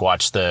back and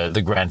watched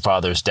the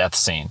grandfather's death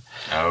scene.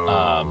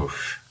 Oh,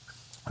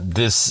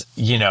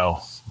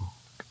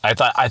 I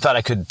thought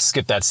I could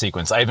skip that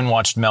sequence. I even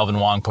watched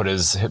Melvin Wong put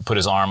his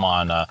arm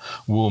on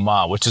Wu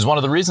Ma, which is one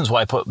of the reasons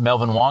why I put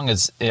Melvin Wong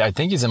I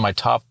think he's in my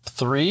top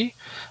 3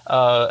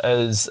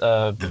 as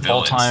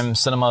all-time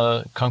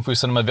kung fu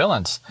cinema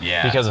villains.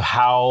 Yeah. Because of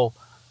how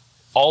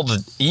all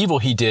the evil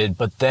he did,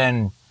 but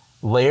then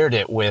layered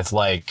it with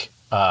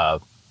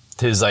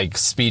his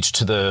speech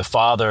to the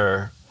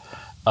father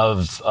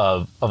of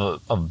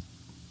the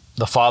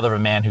father of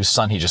a man whose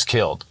son he just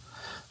killed.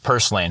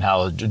 Personally, and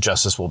how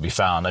justice will be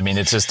found. I mean,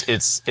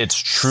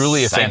 it's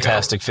truly a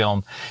fantastic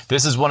film.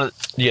 This is one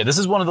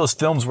of those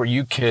films where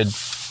you could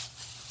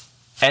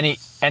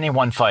any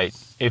one fight.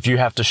 If you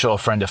have to show a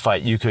friend a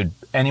fight, you could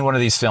any one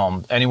of these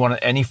films,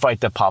 any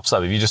fight that pops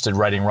up. If you just did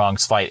Right and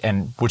Wrong's fight,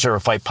 and whichever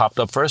fight popped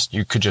up first,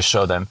 you could just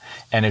show them,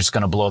 and it's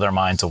going to blow their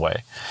minds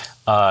away.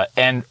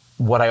 And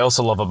what I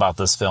also love about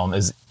this film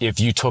is if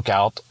you took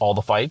out all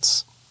the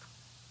fights,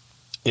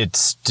 it's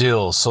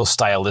still so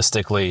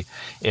stylistically,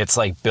 it's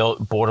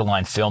built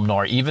borderline film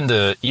noir. Even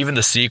the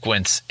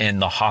sequence in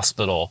the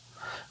hospital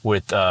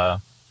with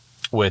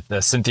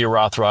Cynthia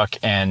Rothrock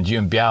and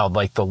Yuen Biao,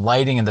 the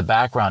lighting in the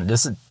background.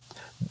 This is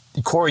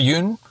Corey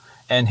Yuen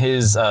and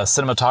his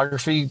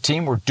cinematography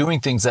team were doing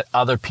things that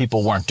other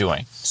people weren't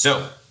doing.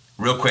 So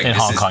real quick, in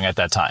Hong Kong at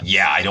that time.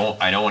 Yeah, I don't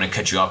want to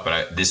cut you off,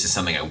 but this is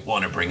something I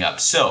want to bring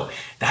up. So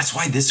that's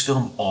why this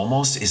film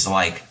almost is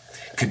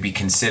could be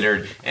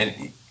considered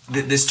and.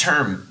 This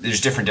term,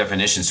 there's different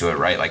definitions to it,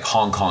 right? Like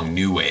Hong Kong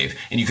New Wave.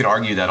 And you could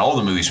argue that all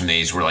the movies from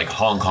the 80s were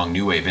Hong Kong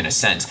New Wave in a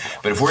sense.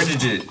 But if we're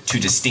to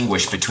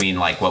distinguish between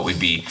what would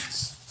be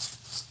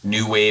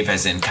New Wave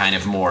as in kind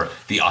of more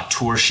the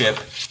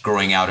auteurship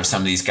growing out of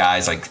some of these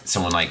guys, like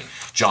someone like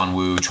John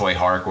Woo, Choi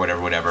Hark,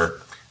 whatever,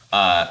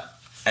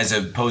 as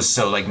opposed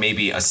to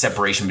maybe a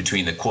separation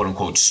between the quote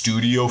unquote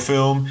studio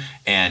film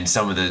and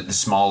some of the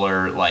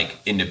smaller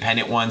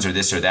independent ones or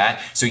this or that.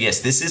 So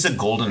yes, this is a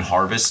Golden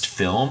Harvest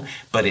film,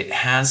 but it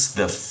has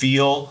the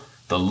feel,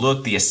 the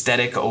look, the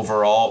aesthetic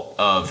overall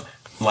of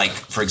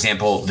for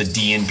example, the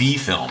D&B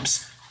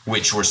films,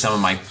 which were some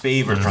of my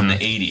favorite from the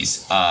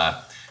 80s,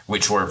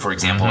 which were, for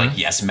example,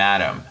 Yes,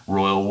 Madam,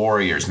 Royal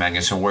Warriors,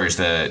 Magnificent Warriors,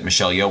 the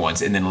Michelle Yeoh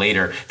ones, and then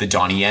later the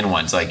Donnie Yen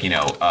ones, in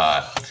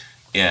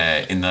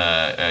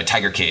the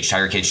Tiger Cage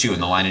 2, in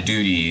the Line of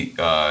Duty,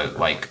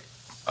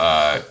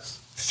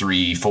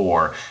 3,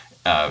 4,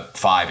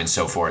 5, and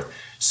so forth.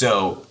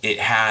 So it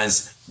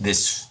has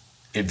this.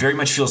 It very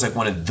much feels like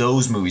one of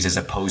those movies as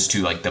opposed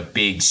to the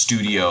big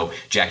studio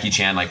Jackie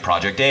Chan,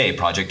 Project A,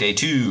 Project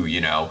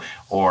A2,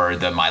 or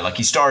the My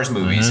Lucky Stars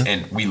movies.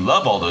 And we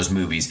love all those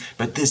movies,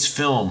 but this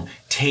film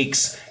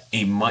takes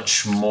a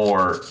much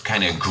more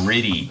kind of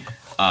gritty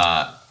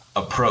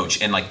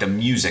approach. And like the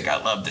music,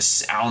 I love the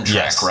soundtrack,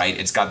 Yes. right?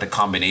 It's got the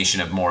combination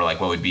of more like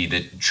what would be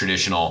the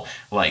traditional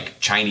like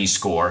Chinese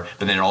score,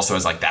 but then it also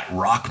has like that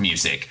rock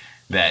music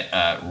that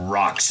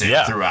rocks it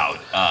Yeah. throughout,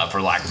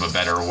 for lack of a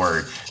better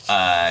word.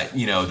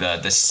 You know,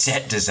 the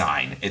set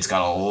design, it's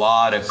got a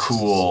lot of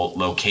cool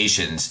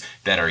locations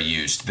that are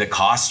used. The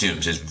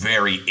costumes is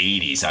very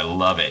 80s. I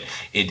love it.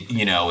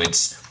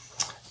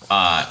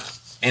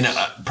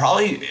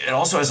 Probably it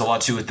also has a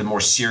lot to do with the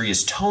more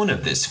serious tone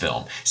of this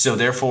film. So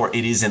therefore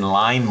it is in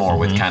line more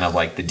with kind of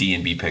like the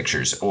D&B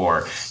pictures,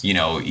 or, you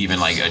know, even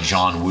like a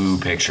John Woo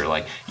picture.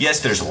 Like,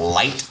 yes, there's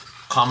light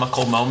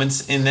comical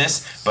moments in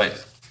this,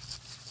 but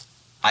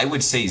I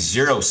would say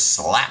zero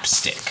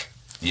slapstick.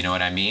 You know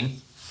what I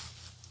mean?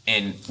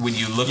 And when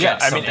you look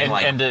at something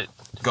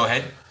go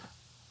ahead.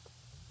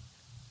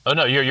 Oh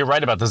no, you're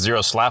right about the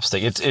zero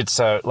slapstick. It's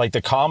like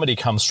the comedy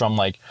comes from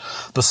like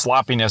the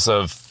sloppiness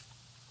of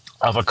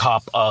a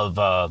cop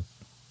of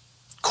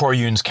Corey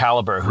Yoon's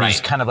caliber, who's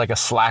Right. kind of like a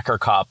slacker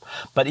cop.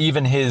 But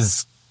even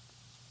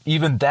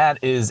that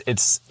is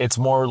it's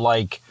more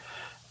like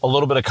a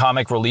little bit of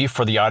comic relief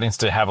for the audience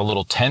to have a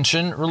little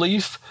tension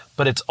relief.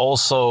 But it's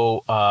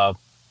also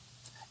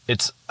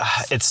it's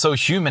so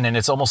human, and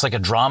it's almost like a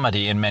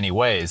dramedy in many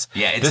ways.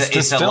 Yeah,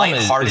 it's a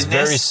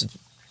lightheartedness.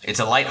 It's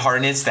a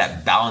lightheartedness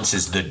that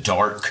balances the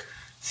dark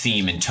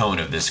theme and tone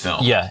of this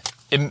film. Yeah,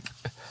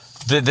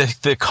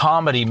 the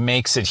comedy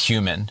makes it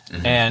human,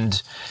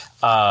 and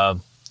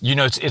you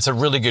know, it's a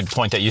really good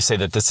point that you say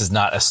that this is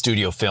not a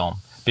studio film,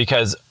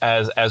 because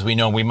as we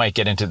know, we might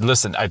get into.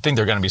 Listen, I think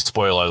they're going to be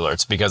spoiler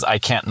alerts, because I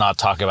can't not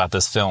talk about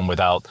this film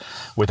without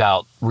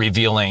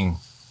revealing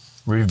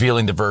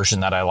the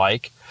version that I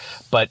like.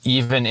 But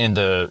even in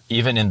the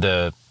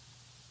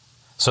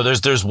so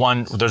there's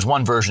one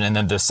version, and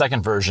then the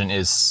second version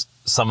is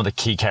some of the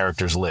key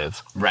characters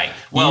live. Right.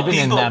 Well, even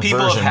in that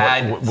version,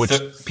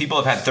 people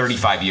have had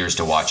 35 years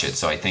to watch it,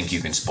 so I think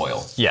you can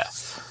spoil. Yeah.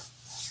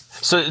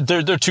 So there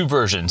are two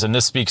versions, and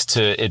this speaks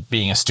to it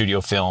being a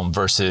studio film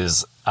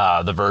versus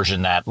the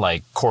version that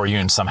like Corey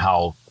Yoon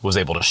somehow was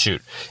able to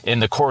shoot. In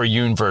the Corey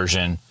Yoon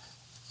version,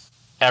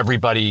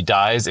 everybody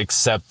dies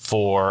except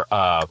for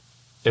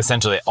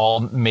essentially all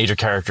major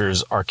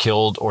characters are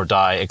killed or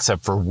die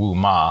except for Wu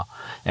Ma,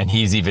 and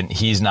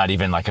he's not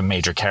even like a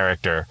major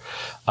character.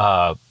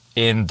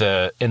 In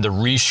the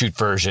reshoot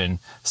version,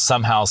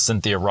 somehow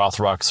Cynthia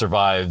Rothrock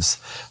survives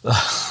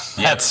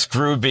that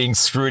screw being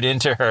screwed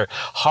into her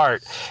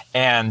heart,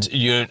 and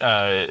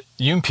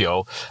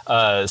Yoonpyo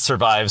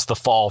survives the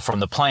fall from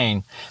the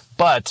plane.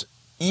 But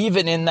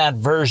even in that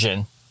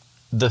version,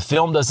 the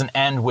film doesn't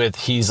end with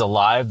he's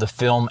alive. The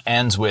film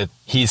ends with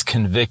he's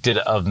convicted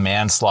of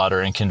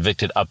manslaughter and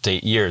convicted up to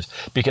 8 years,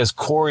 because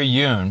Corey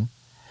Yoon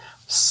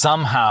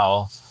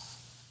somehow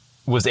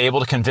was able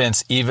to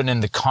convince, even in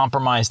the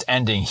compromised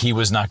ending, he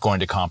was not going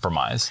to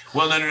compromise.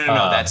 Well,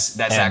 no. That's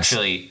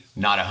actually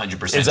not 100%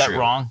 true. Is that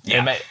wrong?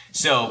 Yeah.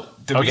 So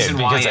the reason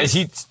why is...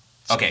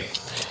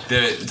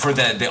 for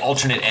the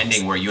alternate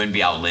ending where Yuen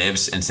Biao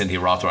lives and Cynthia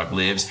Rothrock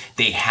lives,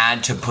 they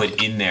had to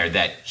put in there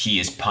that he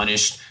is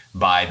punished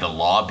by the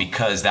law,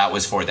 because that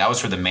was for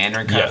the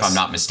Mandarin cut, if I'm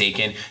not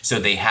mistaken. So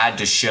they had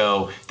to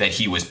show that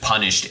he was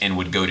punished and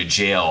would go to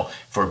jail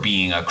for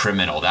being a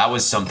criminal. That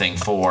was something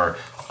for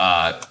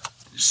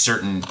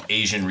certain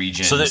Asian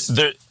regions. So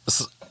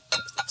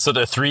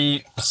there are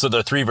three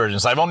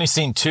versions. I've only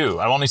seen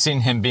two. I've only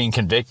seen him being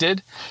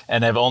convicted,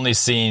 and I've only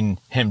seen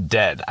him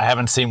dead. I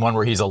haven't seen one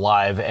where he's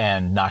alive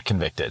and not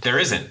convicted. There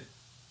isn't.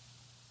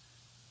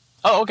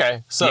 Oh,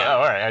 okay. So,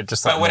 all right. I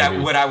just thought.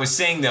 But what I was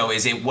saying though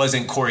is it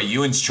wasn't Corey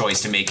Ewan's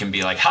choice to make him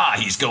be like,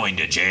 he's going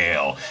to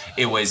jail.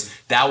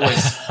 That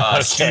was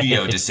a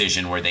studio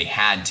decision where they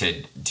had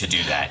to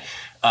do that.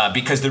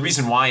 Because the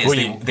reason why is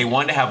they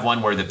wanted to have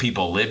one where the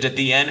people lived at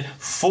the end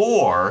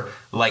for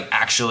like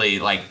actually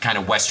like kind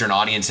of Western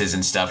audiences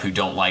and stuff who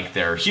don't like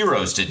their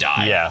heroes to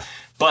die. Yeah.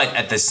 But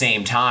at the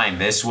same time,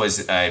 this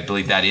was, I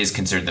believe that is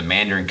considered the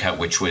Mandarin cut,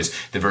 which was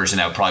the version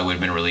that probably would have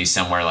been released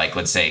somewhere like,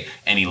 let's say,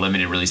 any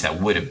limited release that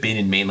would have been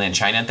in mainland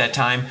China at that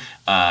time.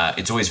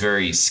 It's always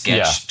very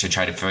sketch to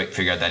try to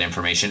figure out that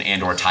information,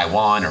 and or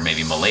Taiwan or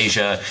maybe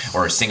Malaysia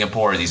or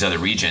Singapore or these other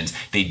regions.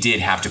 They did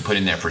have to put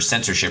in there for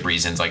censorship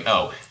reasons like,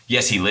 oh,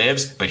 yes, he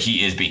lives, but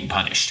he is being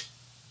punished.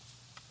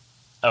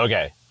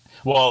 Okay.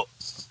 Well,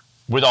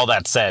 with all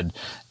that said,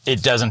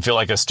 it doesn't feel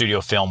like a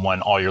studio film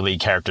when all your lead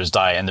characters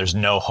die and there's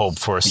no hope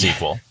for a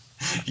sequel.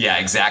 Yeah,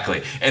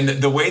 exactly. And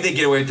the way they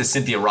get away with the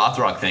Cynthia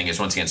Rothrock thing is,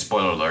 once again,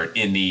 spoiler alert,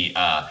 in the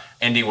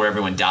ending where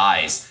everyone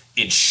dies,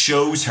 it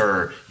shows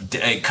her,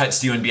 it cuts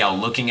to Yuen Biao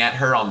looking at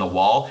her on the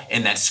wall,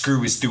 and that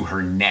screw is through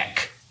her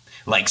neck,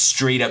 like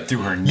straight up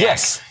through her neck.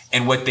 Yes.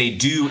 And what they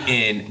do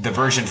in the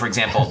version, for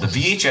example, the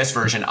VHS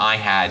version I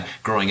had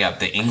growing up,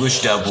 the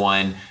English dub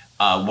one,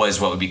 was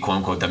what would be quote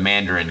unquote the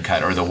Mandarin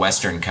cut or the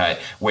Western cut,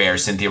 where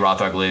Cynthia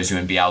Rothrock lives,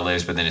 Yuen Biao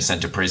lives, but then is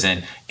sent to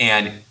prison.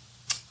 And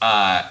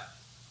I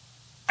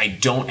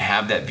don't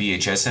have that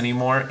VHS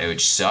anymore,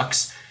 which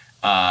sucks.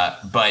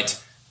 But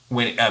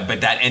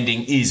that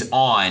ending is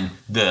on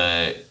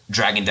the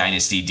Dragon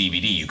Dynasty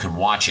DVD. You can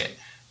watch it.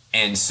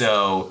 And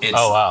so it's,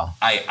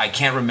 I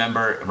can't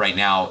remember right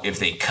now if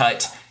they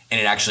cut and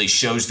it actually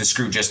shows the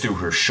screw just through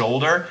her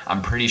shoulder.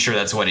 I'm pretty sure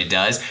that's what it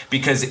does,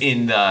 because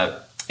in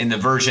the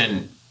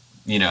version,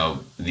 you know,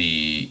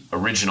 the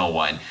original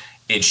one,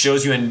 it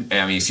shows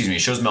it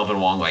shows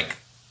Melvin Wong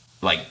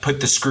like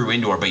put the screw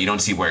into her, but you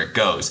don't see where it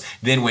goes.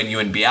 Then when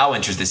Yuen Biao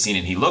enters the scene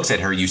and he looks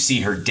at her, you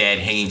see her dead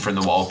hanging from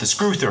the wall with the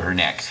screw through her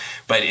neck.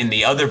 But in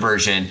the other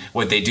version,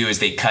 what they do is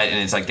they cut and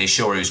it's like they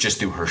show her it was just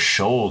through her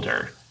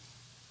shoulder.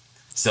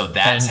 So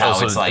that's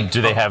how it's like.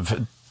 Do they have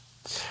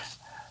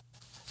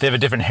a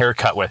different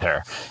haircut with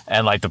her,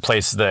 and like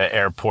the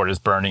airport is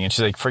burning, and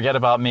she's like, "Forget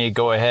about me,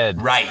 go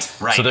ahead." Right.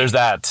 So there's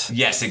that.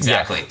 Yes,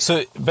 exactly. Yeah.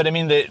 So, but I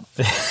mean, the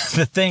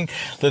thing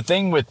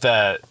with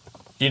the,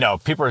 you know,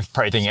 people are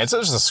probably thinking it's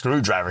just a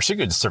screwdriver. She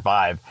could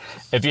survive.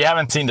 If you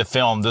haven't seen the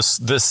film, this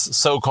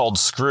so-called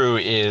screw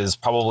is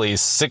probably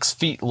 6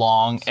 feet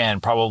long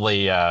and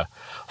probably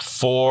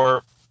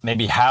 4,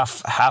 maybe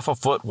half a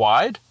foot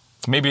wide.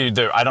 Maybe I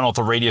don't know what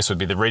the radius would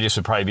be. The radius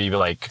would probably be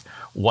like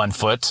 1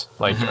 foot.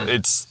 Like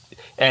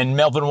and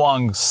Melvin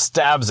Wong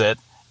stabs it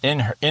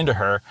into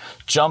her,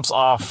 jumps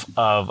off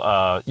of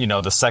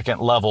the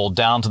second level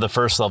down to the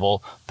first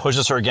level,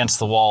 pushes her against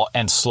the wall,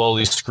 and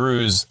slowly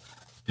screws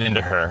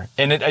into her.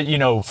 And it, you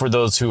know, for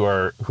those who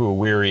are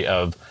weary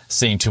of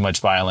seeing too much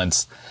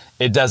violence,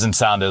 it doesn't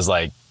sound as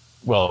like,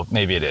 well,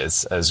 maybe it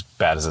is as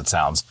bad as it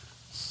sounds,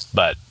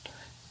 but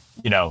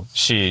you know,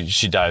 she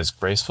dies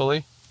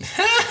gracefully.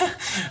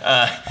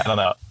 I don't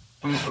know.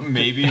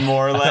 Maybe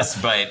more or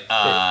less, but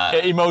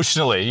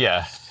emotionally,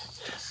 yeah.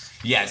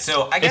 Yeah,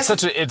 so I guess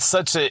it's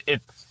such a.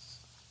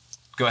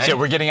 Go ahead. Yeah,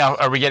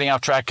 are we getting off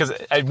track? Because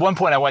at one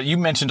point you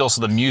mentioned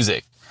also the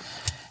music,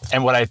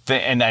 and what I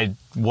think,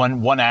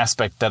 one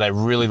aspect that I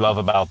really love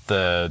about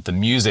the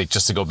music,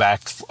 just to go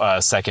back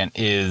a second,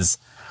 is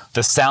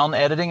the sound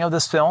editing of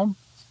this film.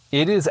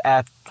 It is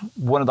at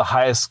one of the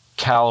highest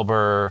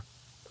caliber.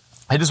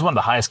 It is one of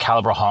the highest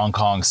caliber Hong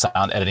Kong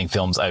sound editing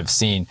films I've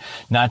seen,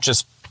 not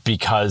just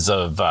because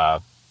of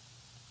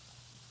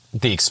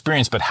the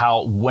experience, but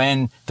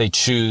when they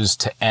choose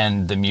to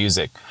end the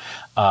music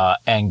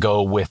and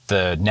go with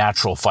the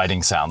natural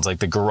fighting sounds, like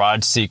the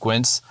garage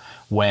sequence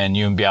when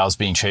Yuen Biao is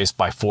being chased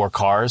by 4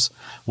 cars.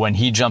 When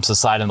he jumps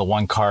aside and the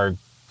one car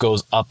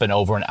goes up and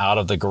over and out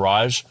of the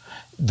garage,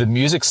 the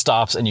music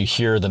stops and you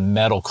hear the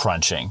metal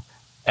crunching,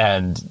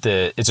 and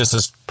it's just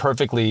this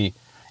perfectly.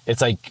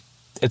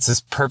 It's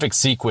this perfect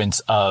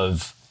sequence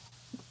of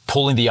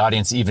pulling the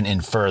audience even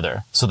in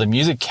further. So the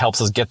music helps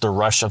us get the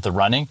rush of the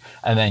running,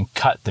 and then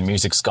cut, the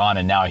music's gone,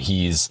 and now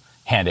he's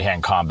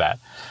hand-to-hand combat.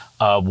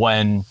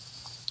 When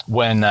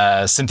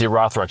Cynthia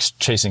Rothrock's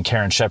chasing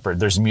Karen Shepard,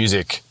 there's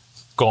music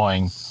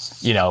going,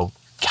 you know,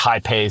 high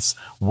pace.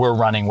 We're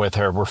running with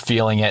her. We're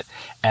feeling it.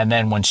 And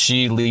then when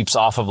she leaps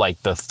off of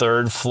like the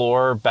 3rd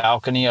floor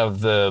balcony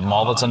of the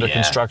mall that's under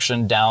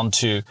construction down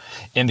to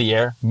in the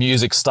air,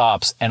 music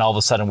stops. And all of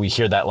a sudden we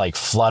hear that like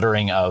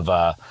fluttering of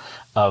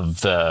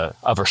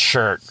her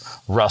shirt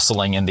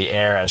rustling in the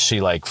air as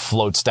she like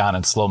floats down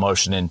in slow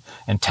motion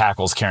and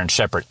tackles Karen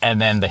Shepard.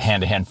 And then the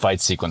hand-to-hand fight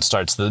sequence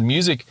starts. The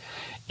music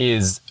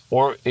is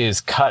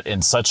cut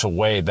in such a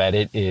way that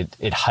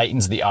it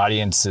heightens the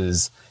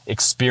audience's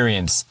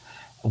experience.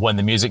 When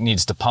the music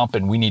needs to pump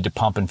and we need to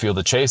pump and feel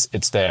the chase,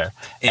 it's there.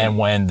 And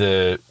when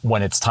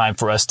it's time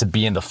for us to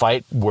be in the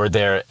fight, we're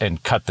there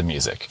and cut the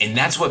music. And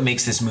that's what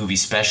makes this movie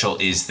special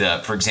is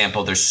for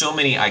example, there's so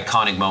many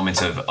iconic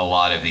moments of a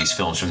lot of these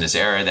films from this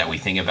era that we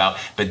think about.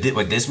 But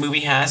what this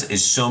movie has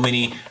is so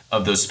many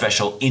of those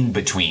special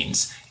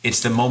in-betweens. It's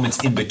the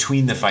moments in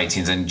between the fight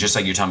scenes. And just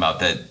like you're talking about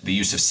the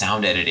use of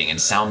sound editing and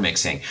sound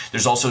mixing,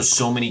 there's also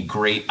so many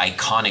great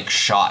iconic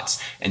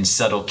shots and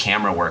subtle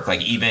camera work.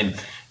 Like even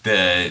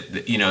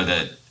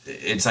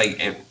it's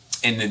like,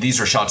 and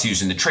these are shots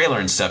used in the trailer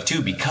and stuff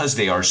too, because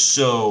they are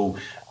so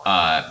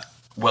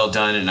well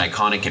done and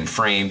iconic and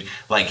framed.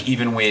 Like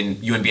even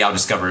when Yuen Biao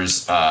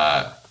discovers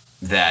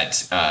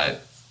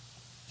that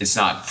it's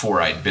not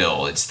Four-Eyed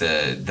Bill, it's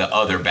the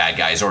other bad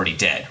guy is already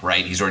dead,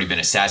 right? He's already been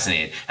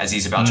assassinated. As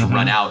he's about to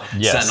run out,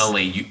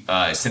 suddenly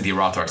Cynthia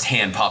Rothrock's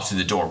hand pops through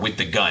the door with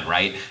the gun,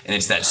 right? And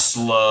it's that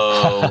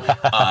slow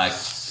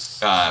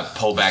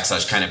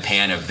pullback / kind of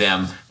pan of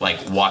them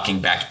like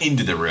walking back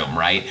into the room,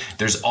 right?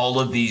 There's all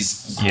of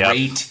these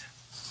great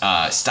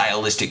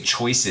stylistic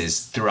choices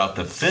throughout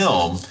the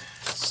film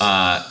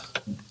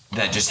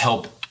that just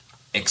help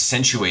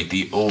accentuate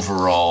the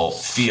overall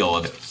feel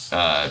of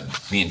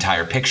the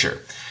entire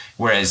picture.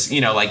 Whereas,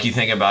 you know, like you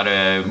think about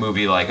a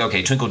movie like,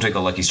 okay, Twinkle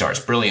Twinkle Lucky Stars,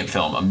 brilliant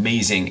film,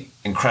 amazing,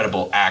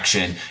 incredible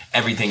action,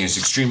 everything is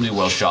extremely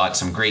well shot,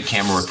 some great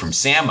camera work from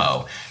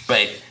Sammo,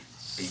 but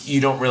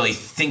you don't really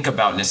think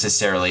about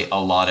necessarily a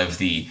lot of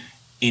the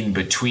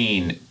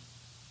in-between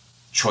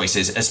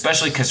choices,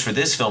 especially because for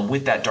this film,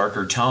 with that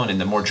darker tone and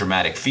the more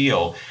dramatic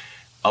feel,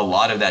 a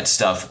lot of that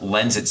stuff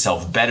lends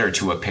itself better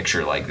to a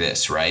picture like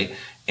this, right?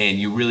 And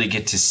you really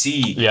get to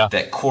see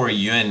that Corey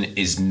Yuen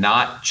is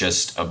not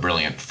just a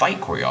brilliant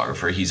fight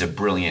choreographer, he's a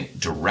brilliant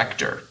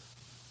director.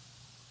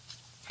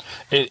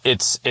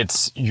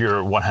 It's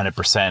you're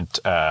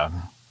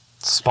 100%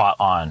 spot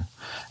on.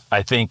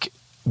 I think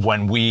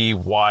when we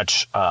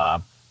watch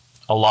a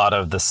lot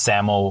of the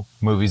Sammo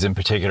movies in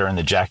particular and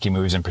the Jackie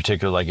movies in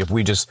particular, like if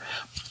we just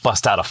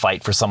bust out a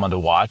fight for someone to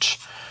watch,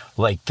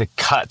 like the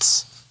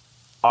cuts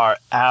are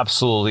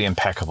absolutely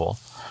impeccable.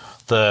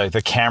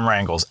 The camera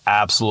angles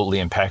absolutely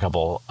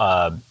impeccable.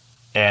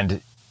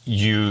 And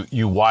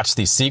you watch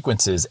these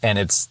sequences and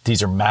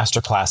these are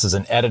masterclasses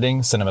in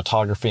editing,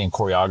 cinematography, and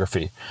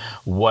choreography.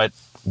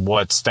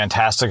 What's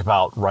fantastic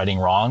about Righting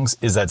Wrongs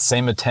is that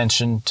same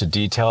attention to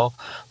detail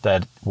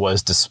that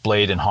was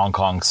displayed in Hong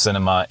Kong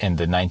cinema in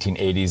the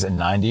 1980s and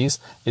 90s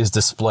is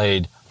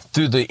displayed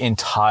through the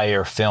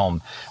entire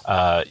film.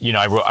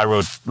 I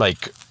wrote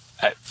like,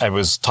 I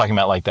was talking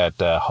about like that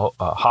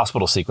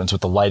hospital sequence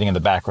with the lighting in the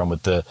background,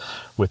 with the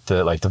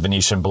like the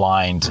Venetian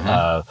blind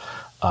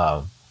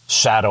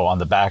shadow on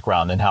the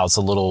background, and how it's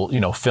a little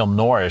film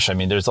noirish. I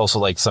mean, there's also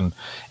like some,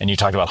 and you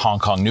talked about Hong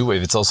Kong New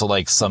Wave. It's also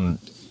like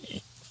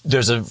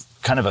there's a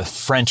kind of a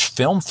French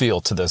film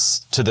feel to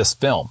this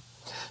film.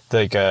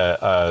 Like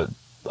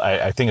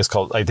I think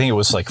it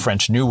was like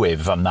French New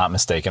Wave, if I'm not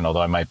mistaken,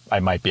 although I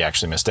might be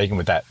actually mistaken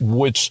with that,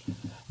 which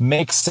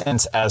makes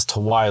sense as to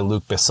why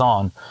Luc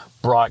Besson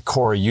brought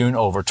Corey Yuen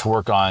over to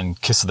work on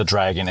Kiss of the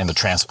Dragon and the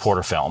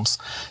Transporter films.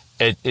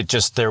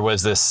 There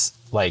was this,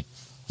 like,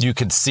 you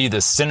could see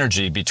this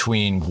synergy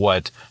between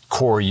what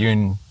Corey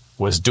Yuen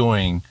was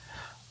doing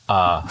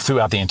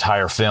throughout the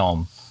entire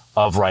film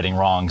of Righting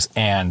Wrongs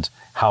and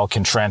how it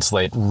can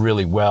translate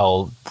really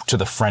well to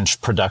the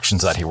French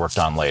productions that he worked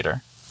on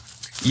later.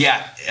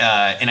 Yeah,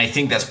 and I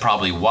think that's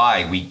probably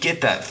why we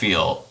get that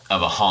feel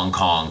of a Hong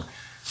Kong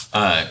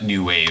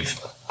New Wave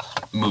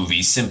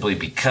movie, simply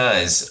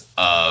because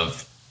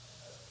of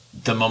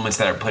the moments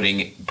that are put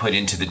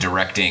into the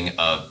directing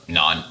of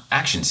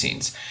non-action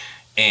scenes.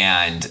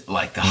 And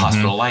like the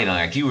hospital light,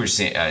 like you were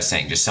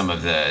saying, just some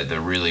of the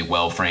really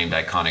well-framed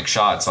iconic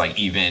shots, like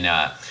even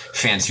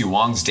Fan Xu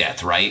Wang's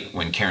death, right?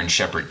 When Karen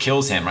Shepard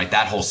kills him, right?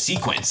 That whole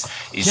sequence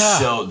is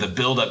so, the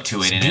build up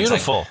to it. It's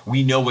beautiful. It's like,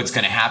 we know what's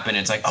going to happen.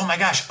 It's like, oh my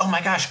gosh.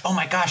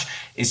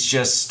 It's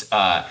just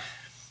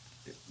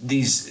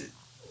these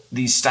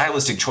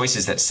stylistic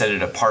choices that set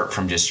it apart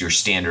from just your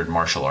standard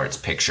martial arts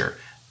picture.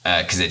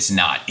 Because it's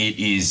not. It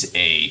is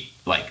a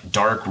like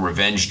dark,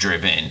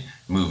 revenge-driven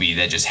movie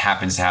that just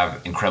happens to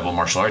have incredible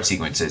martial arts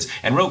sequences.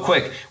 And real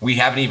quick, we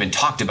haven't even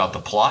talked about the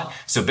plot.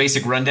 So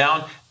basic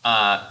rundown,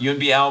 Yuen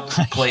Biao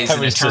plays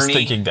an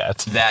attorney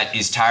that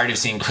is tired of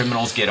seeing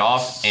criminals get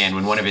off. And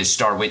when one of his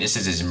star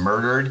witnesses is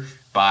murdered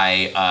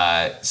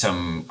by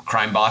some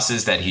crime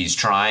bosses that he's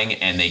trying,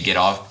 and they get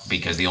off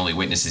because the only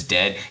witness is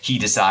dead, he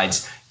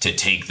decides to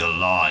take the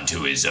law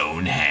into his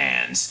own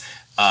hands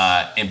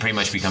and pretty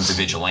much becomes a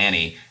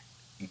vigilante.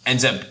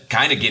 Ends up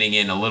kind of getting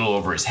in a little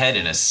over his head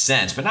in a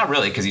sense, but not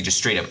really, because he just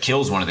straight up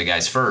kills one of the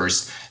guys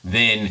first,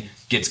 then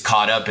gets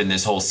caught up in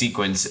this whole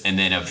sequence, and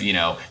then of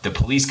the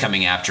police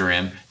coming after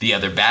him, the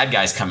other bad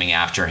guys coming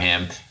after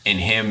him, and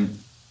him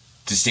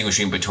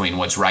distinguishing between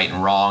what's right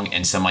and wrong,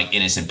 and some like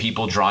innocent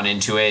people drawn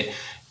into it.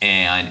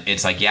 And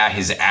it's like, yeah,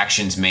 his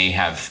actions may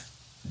have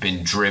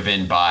been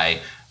driven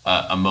by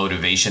a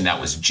motivation that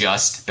was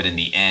just, but in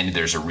the end,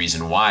 there's a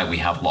reason why we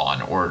have law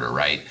and order,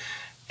 right?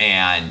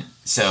 And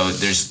so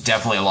there's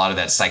definitely a lot of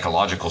that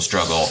psychological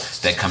struggle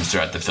that comes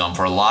throughout the film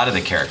for a lot of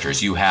the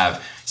characters. You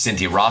have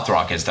Cynthia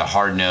Rothrock as the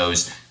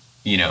hard-nosed,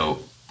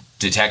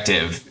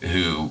 detective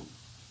who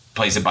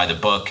plays it by the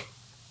book.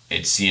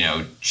 It's,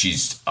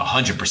 she's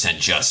 100%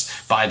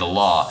 just by the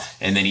law.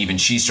 And then even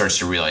she starts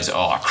to realize,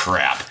 oh,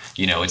 crap,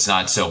 it's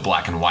not so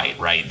black and white,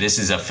 right? This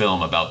is a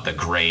film about the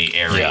gray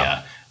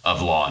area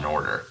of law and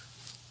order.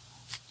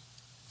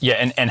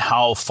 Yeah, and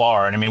how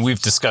far, and I mean,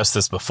 we've discussed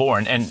this before,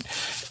 and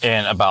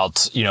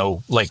about,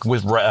 like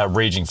with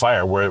Raging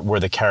Fire, where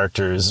the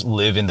characters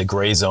live in the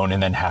gray zone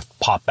and then have to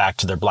pop back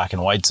to their black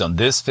and white zone.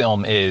 This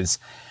film is,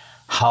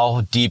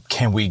 how deep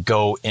can we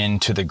go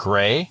into the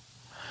gray,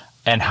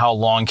 and how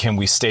long can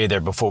we stay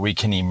there before we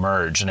can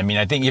emerge? And I mean,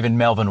 I think even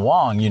Melvin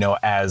Wong,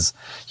 as,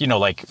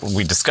 like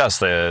we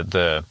discussed,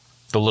 the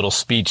little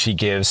speech he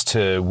gives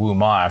to Wu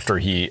Ma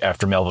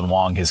after Melvin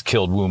Wong has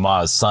killed Wu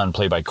Ma's son,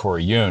 played by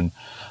Corey Yuen.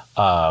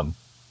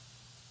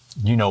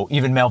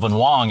 Even Melvin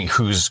Wong,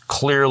 who's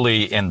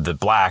clearly in the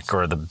black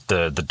or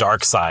the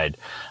dark side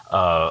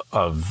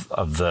of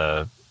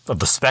the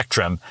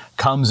spectrum,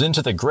 comes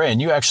into the gray, and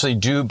you actually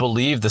do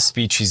believe the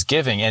speech he's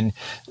giving. And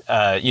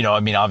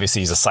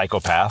obviously he's a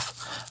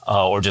psychopath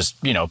or just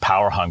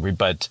power hungry,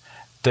 but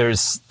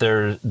there's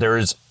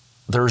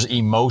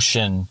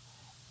emotion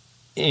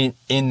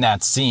in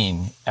that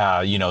scene.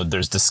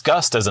 There's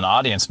disgust as an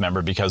audience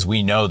member because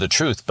we know the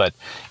truth, but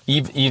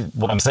even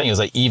what I'm saying is,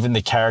 like, even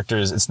the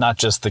characters, it's not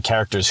just the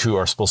characters who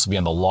are supposed to be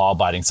on the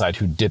law-abiding side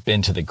who dip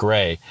into the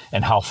gray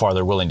and how far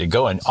they're willing to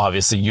go. And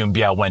obviously Yuen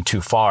Biao went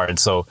too far, and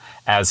so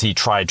as he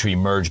tried to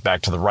emerge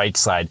back to the right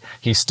side,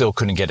 he still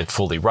couldn't get it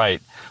fully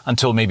right.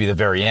 until maybe the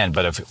very end.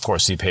 But of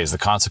course, he pays the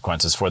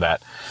consequences for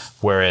that.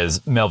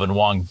 Whereas Melvin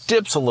Wong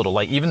dips a little,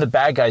 like even the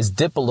bad guys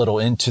dip a little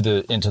into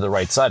the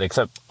right side.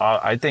 Except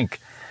I think,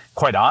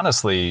 quite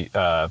honestly,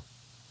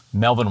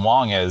 Melvin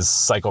Wong, as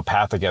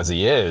psychopathic as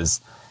he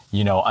is,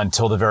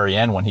 until the very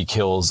end when he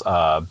kills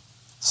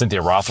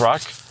Cynthia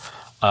Rothrock,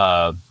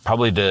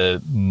 probably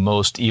the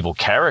most evil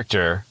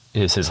character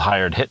is his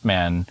hired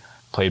hitman,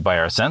 played by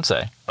our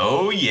sensei.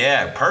 Oh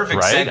yeah,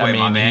 perfect right? segue,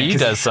 my man. He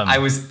does some. I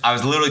was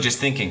literally just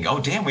thinking, oh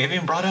damn, we haven't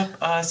even brought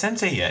up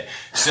Sensei yet.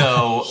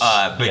 So,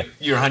 but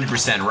you're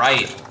 100%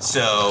 right.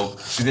 So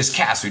this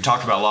cast, we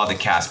talked about a lot of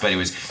the cast, but it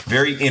was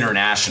very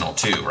international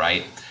too,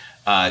 right?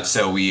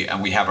 So we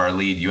have our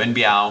lead Yuen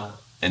Biao,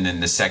 and then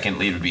the second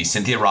lead would be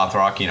Cynthia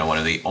Rothrock, one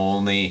of the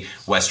only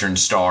Western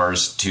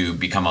stars to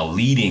become a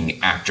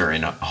leading actor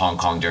in Hong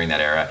Kong during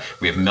that era.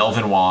 We have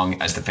Melvin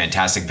Wong as the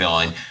fantastic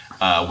villain.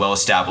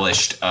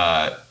 Well-established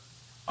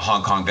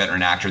Hong Kong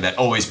veteran actor that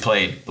always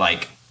played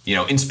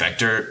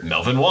Inspector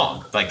Melvin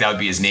Wong. Like that would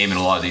be his name in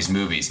a lot of these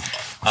movies.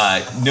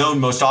 Known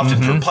most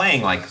often for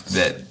playing like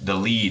the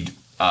lead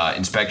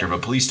inspector of a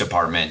police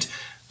department.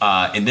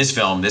 In this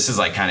film, this is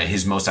like kind of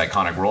his most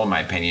iconic role in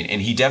my opinion.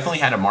 And he definitely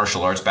had a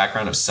martial arts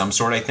background of some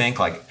sort, I think.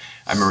 Like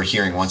I remember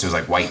hearing once it was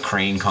like White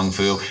Crane Kung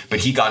Fu, but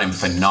he got in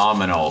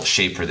phenomenal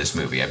shape for this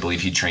movie. I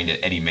believe he trained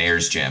at Eddie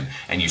Mayer's gym,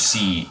 and you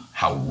see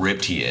how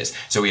ripped he is.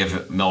 So we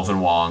have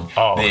Melvin Wong.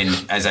 Oh. Then,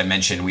 as I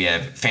mentioned, we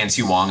have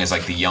Fancy Wong as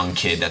like the young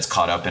kid that's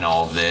caught up in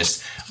all of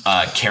this.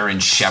 Karen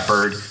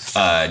Shepard,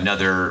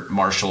 another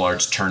martial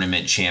arts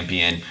tournament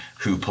champion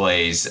who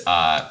plays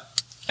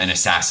an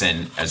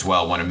assassin as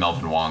well, one of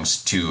Melvin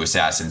Wong's two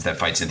assassins that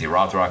fight Cynthia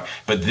Rothrock.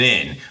 But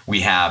then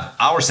we have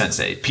our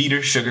sensei, Peter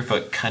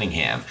Sugarfoot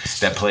Cunningham,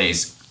 that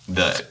plays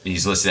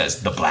he's listed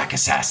as the Black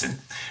Assassin.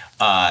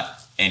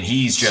 And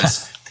he's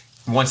just,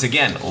 once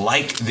again,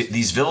 like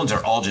these villains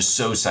are all just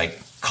so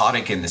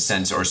psychotic in the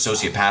sense, or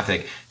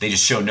sociopathic, they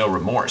just show no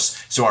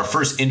remorse. So our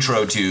first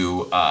intro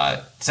to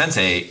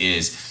Sensei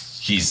is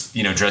he's,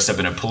 dressed up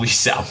in a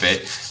police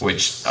outfit,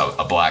 which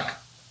a black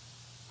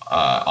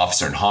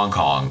officer in Hong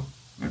Kong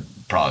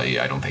probably,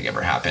 I don't think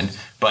ever happened.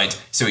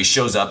 But so he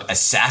shows up,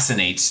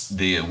 assassinates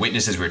the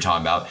witnesses we were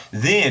talking about,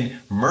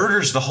 then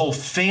murders the whole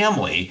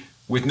family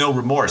with no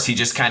remorse. He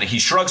just he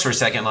shrugs for a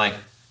second like,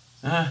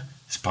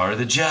 it's part of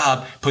the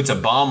job, puts a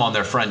bomb on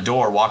their front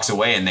door, walks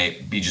away, and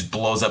he just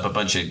blows up a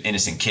bunch of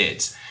innocent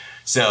kids.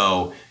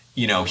 So,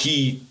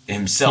 he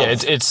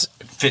himself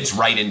fits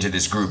right into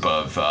this group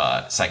of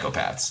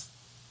psychopaths.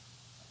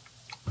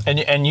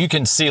 And you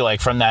can see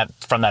like from that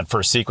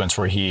first sequence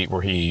where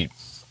he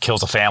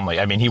kills a family.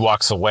 I mean, he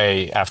walks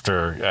away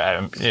after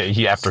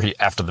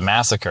the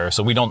massacre,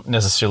 so we don't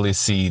necessarily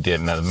see the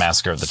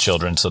massacre of the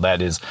children. So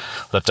that is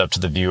left up to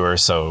the viewer.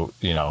 So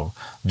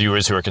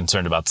viewers who are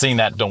concerned about seeing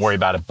that, don't worry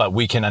about it. But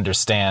we can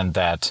understand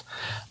that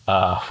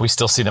we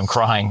still see them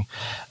crying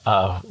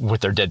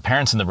with their dead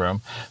parents in the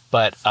room.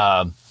 But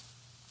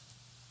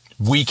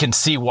we can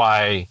see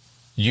why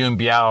Yuen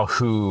Biao,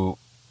 who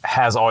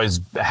has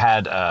always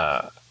had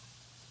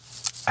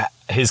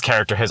his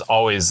character has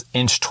always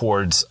inched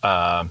towards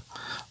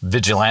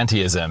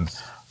vigilantism,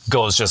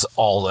 goes just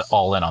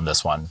all in on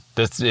this one.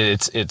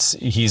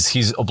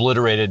 He's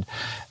obliterated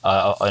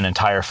an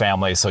entire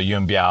family. So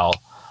Yuen Biao,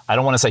 I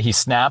don't want to say he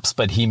snaps,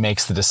 but he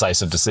makes the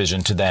decisive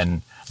decision to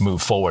then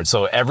move forward.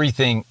 So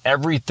everything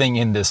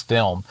in this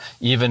film,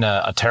 even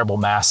a terrible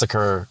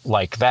massacre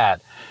like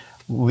that,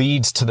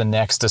 leads to the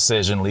next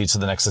decision.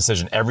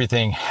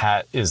 Everything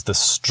is the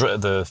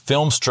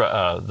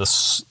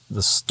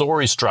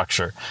story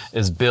structure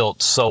is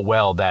built so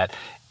well that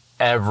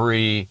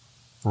every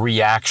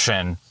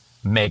reaction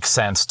makes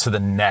sense to the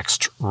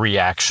next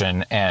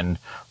reaction and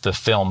the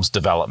film's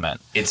development.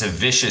 It's a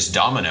vicious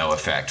domino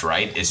effect,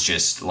 right? It's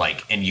just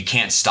like, and you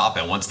can't stop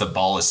it once the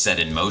ball is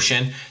set in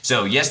motion.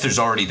 So yes, there's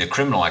already the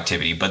criminal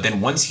activity, but then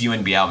once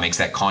Yuen Biao makes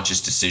that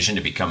conscious decision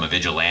to become a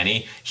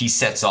vigilante, he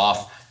sets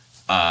off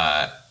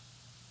a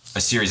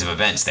series of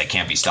events that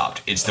can't be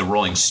stopped. It's the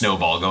rolling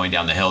snowball going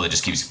down the hill that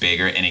just keeps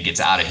bigger, and it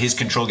gets out of his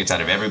control, gets out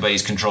of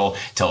everybody's control,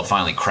 till it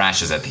finally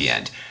crashes at the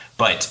end.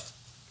 But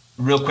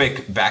real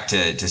quick, back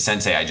to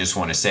Sensei, I just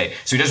want to say,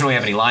 so he doesn't really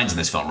have any lines in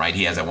this film, right?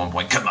 He has at one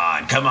point, come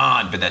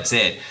on, but that's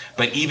it.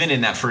 But even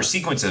in that first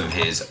sequence of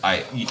his,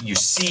 you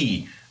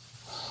see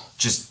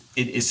just,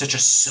 it is such a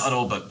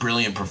subtle but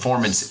brilliant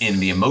performance in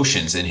the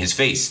emotions in his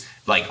face,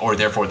 or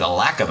therefore the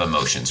lack of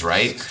emotions,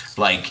 right?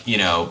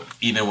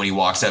 Even when he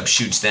walks up,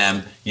 shoots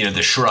them,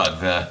 the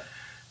shrug, the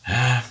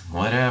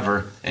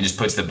whatever, and just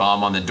puts the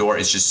bomb on the door.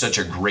 It's just such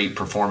a great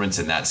performance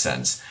in that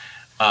sense.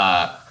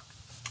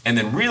 And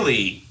then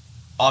really,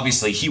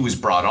 obviously he was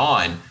brought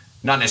on,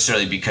 not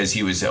necessarily because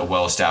he was a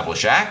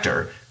well-established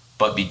actor,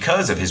 but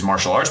because of his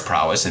martial arts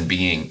prowess and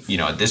being,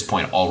 at this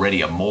point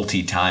already a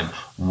multi-time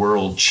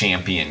world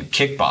champion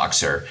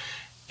kickboxer.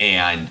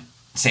 And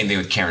same thing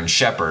with Karen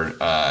Shepard.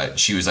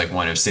 She was like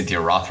one of Cynthia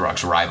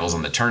Rothrock's rivals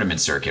on the tournament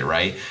circuit,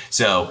 right?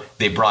 So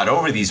they brought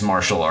over these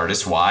martial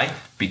artists. Why?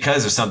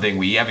 because of something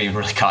we haven't even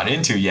really got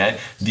into yet,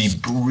 the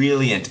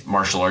brilliant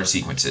martial arts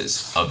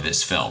sequences of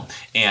this film.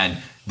 And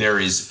there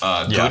is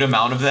a good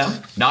amount of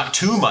them, not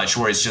too much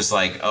where it's just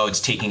like, oh,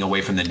 it's taking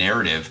away from the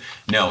narrative.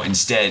 No,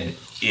 instead,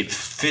 it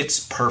fits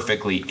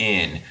perfectly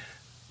in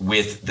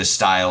with the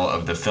style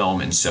of the film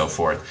and so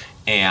forth.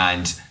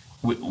 And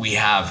we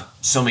have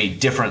so many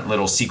different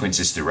little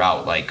sequences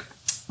throughout. Like,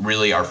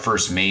 really, our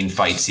first main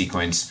fight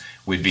sequence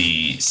would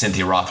be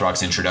Cynthia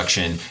Rothrock's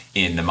introduction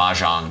in the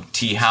Mahjong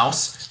Tea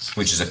House,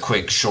 which is a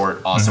quick,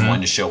 short, awesome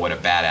one to show what a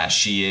badass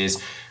she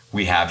is.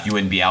 We have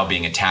Yuen Biao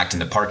being attacked in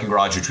the parking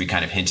garage, which we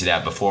kind of hinted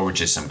at before,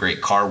 which is some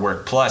great car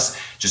work, plus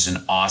just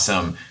an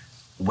awesome,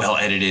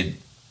 well-edited.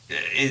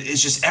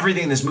 It's just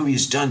everything in this movie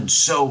is done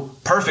so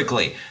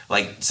perfectly.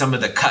 Like some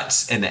of the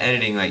cuts and the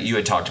editing like you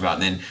had talked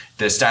about, and then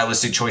the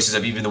stylistic choices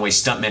of even the way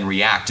stuntmen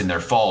react in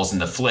their falls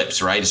and the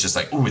flips, right? It's just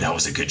like, ooh, that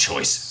was a good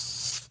choice.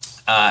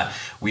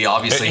 We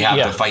obviously have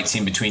the fight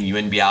scene between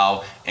Yuen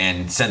Biao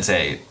and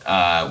Sensei,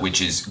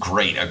 which is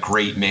great. A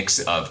great mix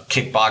of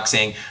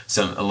kickboxing,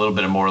 a little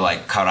bit of more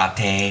like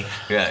karate,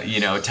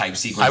 type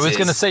sequences. I was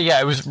going to say,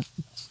 it was.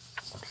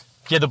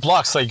 Yeah, the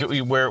blocks, like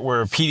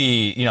where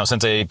Petey,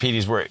 Sensei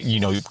Petey's were,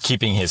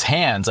 keeping his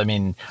hands. I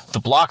mean, the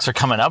blocks are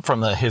coming up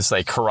from his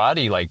like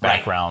karate like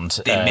background.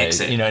 Right. They mix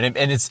it,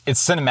 and it's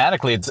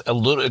cinematically, it's a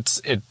little,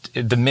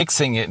 the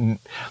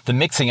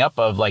mixing up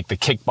of like the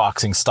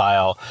kickboxing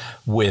style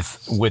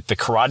with the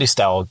karate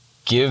style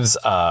gives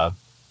I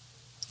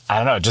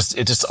don't know, it's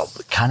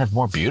just kind of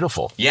more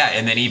beautiful. Yeah,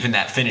 and then even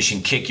that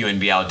finishing kick Yuen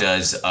Biao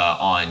does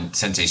on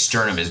Sensei's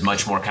sternum is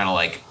much more kind of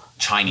like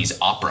Chinese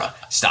opera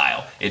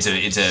style. It's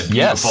a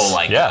beautiful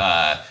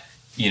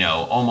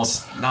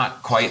almost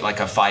not quite like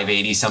a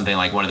 580 something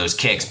like one of those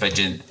kicks, but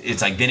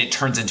it's like then it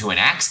turns into an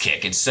axe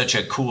kick. It's such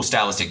a cool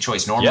stylistic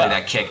choice. Normally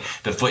that kick,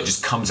 the foot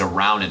just comes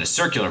around in a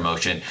circular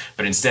motion,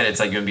 but instead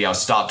it's like Yuen Biao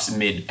stops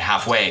mid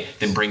halfway,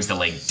 then brings the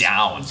leg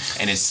down,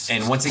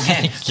 and once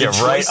again,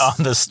 right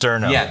on the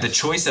sternum. Yeah, the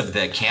choice of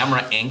the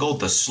camera angle,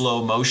 the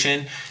slow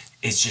motion.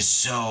 It's just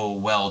so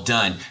well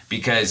done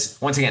because,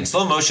 once again,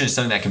 slow motion is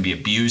something that can be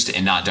abused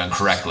and not done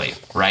correctly,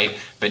 right?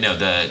 But no,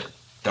 the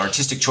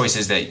artistic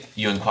choices that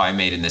Yuen Kwai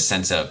made in the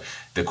sense of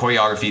the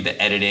choreography, the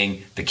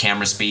editing, the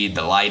camera speed,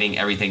 the lighting,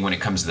 everything when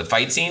it comes to the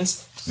fight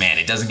scenes, man,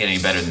 it doesn't get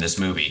any better than this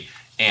movie.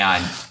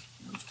 And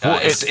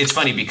it's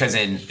funny because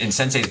in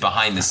Sensei's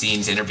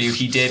behind-the-scenes interview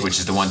he did, which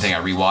is the one thing I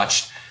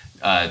rewatched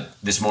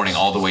this morning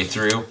all the way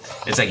through,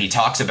 it's like he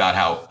talks about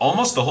how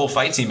almost the whole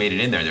fight scene made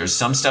it in there. There's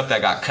some stuff that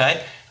got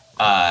cut,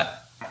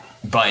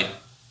 but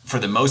for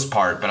the most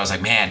part, I was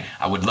like, man,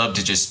 I would love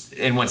to just,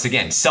 and once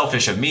again,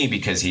 selfish of me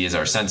because he is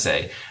our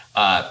sensei.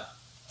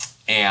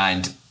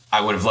 And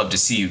I would have loved to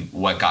see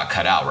what got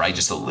cut out, right?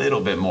 Just a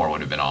little bit more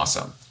would have been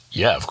awesome.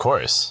 Yeah, of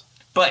course.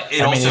 But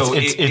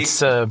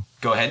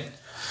go ahead.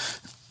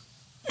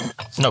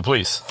 No,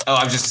 please. Oh,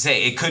 I was just going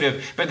to say it could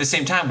have, but at the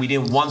same time, we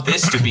didn't want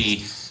this to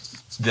be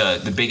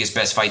the biggest,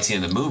 best fight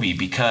scene in the movie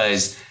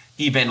because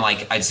even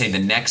like I'd say the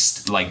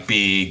next like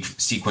big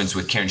sequence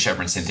with Karen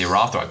Shepard and Cynthia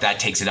Rothrock, that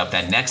takes it up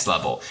that next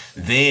level.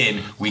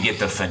 Then we get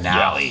the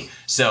finale. Yeah.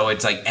 So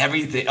it's like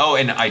everything. Oh,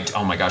 and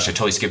oh my gosh, I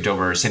totally skipped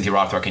over Cynthia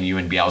Rothrock and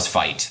Yuen Biao's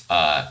fight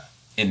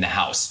in the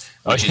house.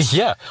 Which is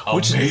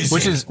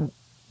which is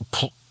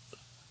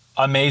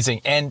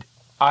amazing. And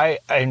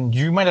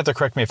you might have to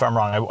correct me if I'm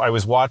wrong. I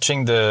was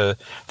watching the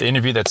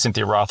interview that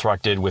Cynthia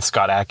Rothrock did with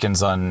Scott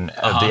Adkins on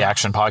the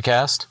Action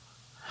Podcast,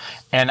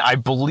 and I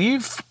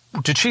believe.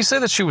 Did she say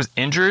that she was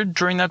injured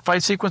during that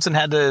fight sequence and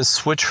had to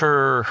switch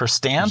her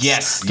stance?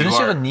 Yes. Didn't she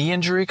have a knee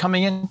injury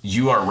coming in?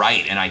 You are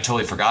right, and I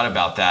totally forgot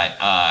about that.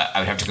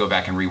 I would have to go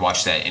back and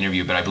rewatch that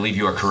interview, but I believe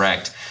you are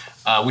correct,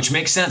 which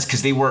makes sense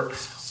because they were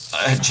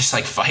just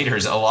like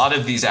fighters. A lot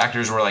of these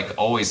actors were like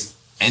always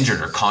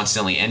injured or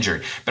constantly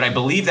injured. But I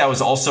believe that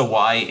was also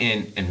why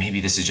and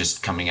maybe this is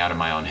just coming out of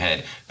my own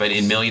head, but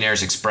in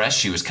Millionaires Express,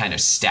 she was kind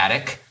of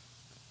static,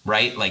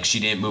 right? Like she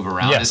didn't move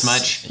around as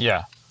much.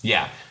 Yeah.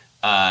 Yeah.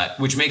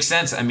 Which makes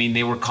sense. I mean,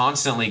 they were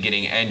constantly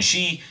getting, and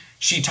she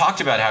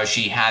talked about how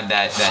she had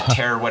that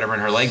tear or whatever in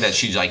her leg that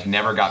she like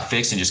never got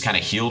fixed and just kind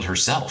of healed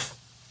herself.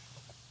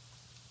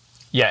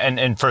 Yeah,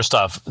 and first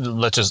off,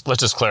 let's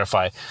just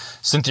clarify,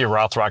 Cynthia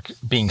Rothrock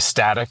being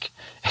static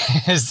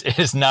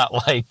is not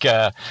like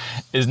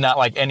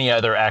any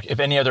other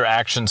if any other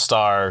action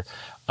star.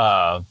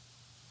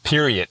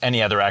 Period.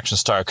 Any other action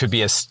star could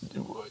be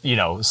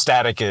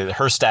static.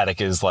 Her static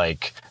is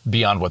like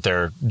beyond what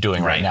they're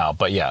doing right now.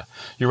 But yeah,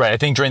 you're right. I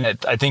think during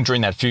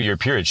that few year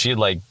period, she had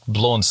like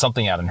blown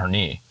something out in her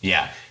knee.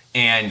 Yeah,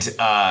 and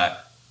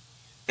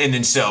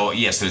then so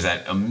yes, there's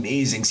that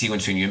amazing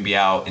sequence between Yuen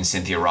Biao and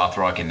Cynthia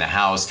Rothrock in the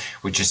house,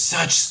 which is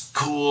such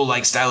cool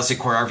like stylistic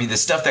choreography. The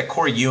stuff that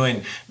Corey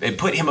Yuen, it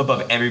put him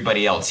above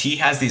everybody else. He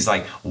has these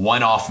like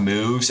one-off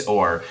moves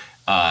or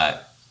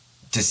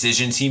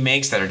decisions he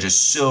makes that are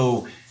just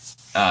so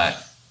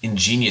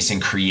ingenious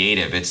and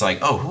creative. It's like,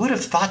 oh, who would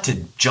have thought to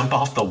jump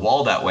off the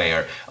wall that way?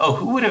 Or, oh,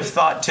 who would have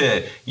thought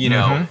to,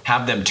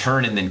 have them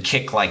turn and then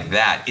kick like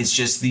that? It's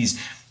just these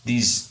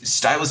these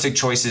stylistic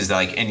choices that,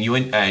 like, and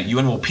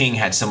Yuen Woo-ping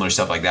had similar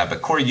stuff like that,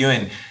 but Corey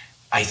Yuen,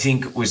 I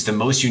think, was the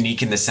most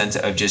unique in the sense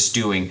of just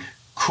doing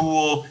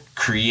cool,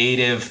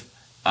 creative,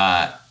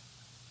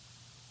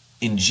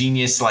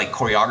 ingenious like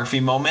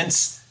choreography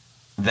moments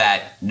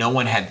that no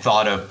one had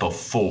thought of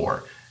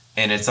before.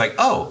 And it's like,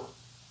 oh,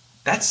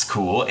 that's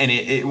cool. And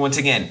it once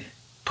again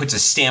puts a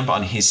stamp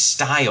on his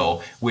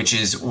style, which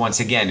is, once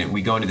again,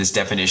 we go into this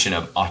definition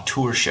of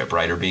auteurship,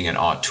 right? Or being an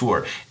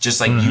auteur. Just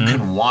like you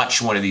can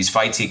watch one of these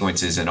fight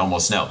sequences and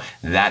almost know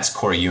that's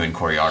Corey Yuen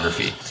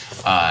choreography.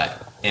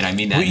 And I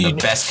mean that in the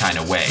best kind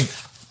of way.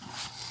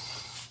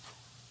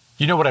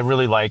 You know what I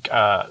really like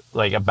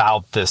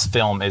about this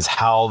film is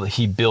how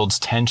he builds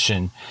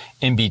tension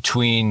in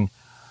between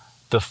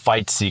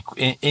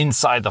the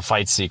inside the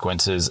fight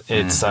sequences.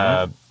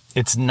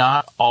 It's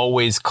not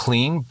always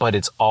clean, but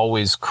it's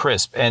always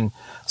crisp. And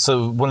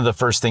so one of the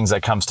first things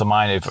that comes to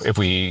mind, if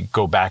we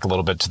go back a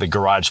little bit to the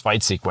garage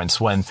fight sequence,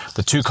 when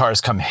the two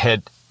cars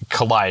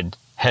collide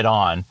head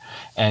on,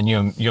 and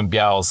Yuen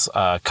Biao's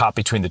caught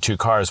between the two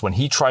cars, when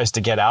he tries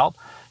to get out,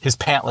 his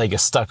pant leg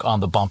is stuck on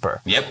the bumper.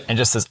 Yep. And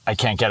just says, I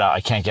can't get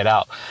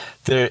out.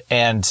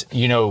 And,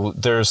 you know,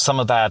 there's some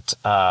of that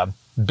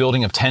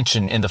building of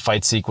tension in the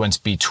fight sequence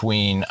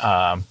between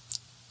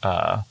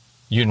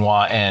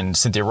Yuen-wha and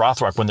Cynthia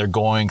Rothrock when they're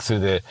going through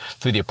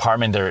the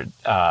apartment. They're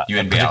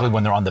particularly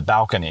when they're on the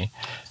balcony.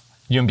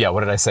 Yuen Biao,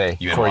 what did I say?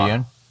 Corey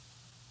Yuen?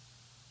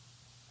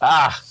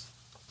 Ah,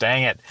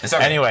 dang it.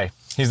 Okay. Anyway,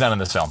 he's not in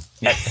this film.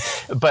 Yeah.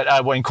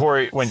 But when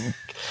Corey Yuen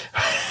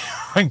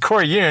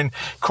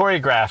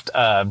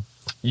choreographed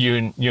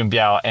Yuen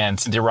Biao and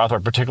Cynthia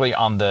Rothrock, particularly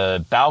on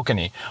the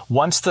balcony,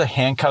 once the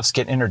handcuffs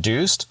get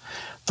introduced,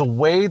 the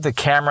way the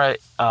camera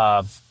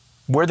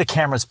where the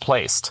camera's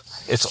placed,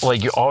 it's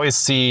like you always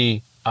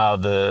see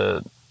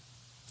the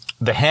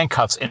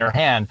handcuffs in her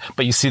hand,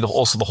 but you see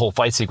also the whole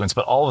fight sequence.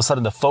 But all of a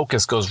sudden, the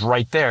focus goes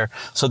right there,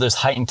 so there's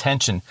heightened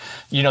tension.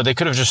 You know, they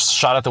could have just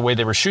shot it the way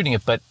they were shooting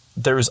it, but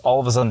there's all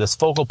of a sudden this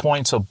focal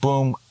point. So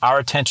boom, our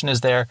attention is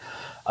there.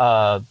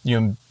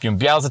 Yuen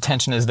Biao's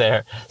attention is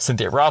there.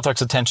 Cynthia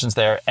Rothrock's attention's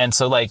there. And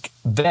so, like,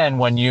 then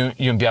when Yuen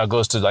Biao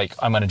goes to, like,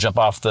 I'm going to jump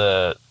off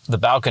the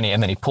balcony,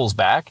 and then he pulls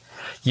back,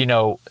 you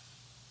know,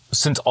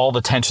 since all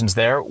the tension's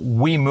there,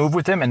 we move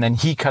with him, and then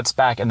he cuts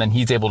back, and then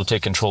he's able to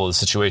take control of the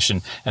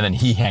situation, and then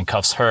he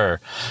handcuffs her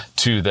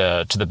to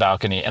the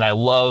balcony. And I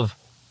love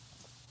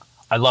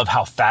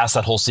how fast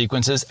that whole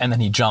sequence is, and then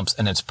he jumps,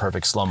 and it's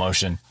perfect slow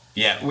motion.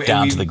 Yeah,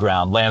 down to the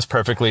ground, lands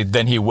perfectly,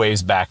 then he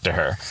waves back to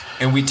her.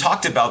 And we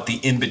talked about the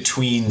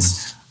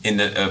in-betweens in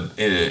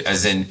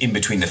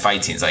between the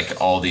fight scenes, like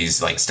all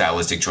these like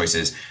stylistic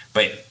choices.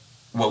 But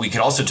what we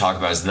could also talk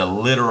about is the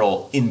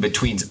literal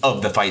in-betweens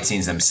of the fight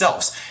scenes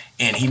themselves.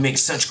 And he makes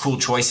such cool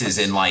choices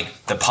in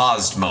like the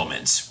paused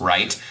moments,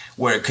 right?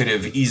 Where it could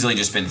have easily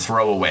just been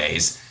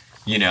throwaways,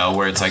 you know,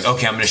 where it's like,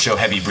 okay, I'm going to show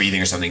heavy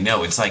breathing or something.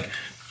 No, it's like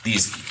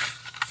these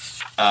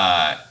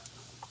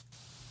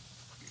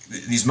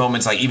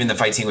moments, like even the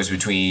fight scene was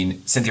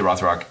between Cynthia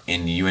Rothrock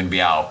and Yuen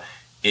Biao.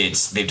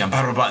 They've done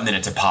blah, blah, blah, and then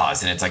it's a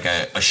pause, and it's like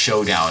a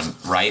showdown,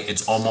 right?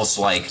 It's almost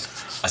like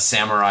a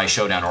samurai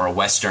showdown or a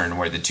Western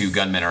where the two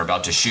gunmen are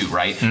about to shoot,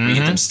 right? We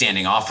get them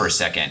standing off for a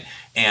second.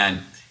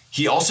 And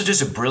he also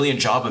does a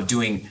brilliant job of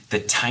doing the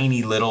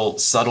tiny little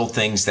subtle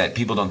things that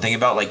people don't think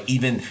about, like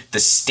even the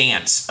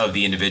stance of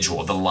the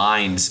individual, the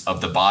lines of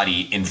the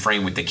body in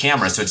frame with the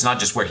camera. So it's not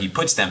just where he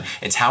puts them,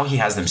 it's how he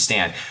has them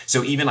stand.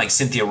 So even like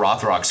Cynthia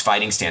Rothrock's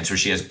fighting stance where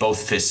she has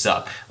both fists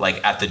up,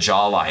 like at the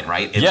jawline,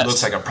 right? It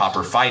looks like a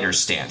proper fighter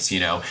stance,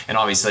 you know? And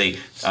obviously,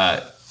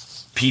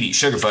 Petey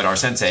Sugarfoot, our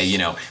sensei, you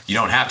know, you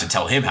don't have to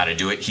tell him how to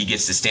do it. He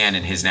gets to stand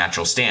in his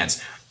natural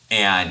stance.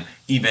 And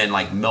even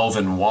like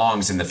Melvin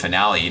Wong's in the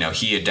finale, you know,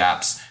 he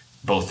adapts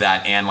both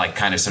that and like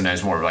kind of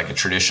sometimes more of like a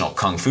traditional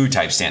kung fu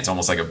type stance,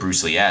 almost like a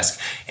Bruce Lee-esque.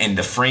 And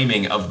the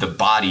framing of the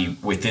body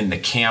within the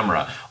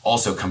camera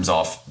also comes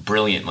off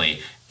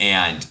brilliantly.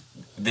 And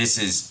this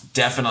is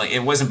definitely,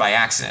 it wasn't by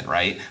accident,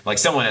 right? Like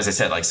someone, as I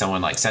said, like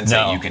someone like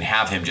Sensei, you can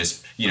have him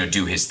just, you know,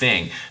 do his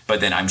thing. But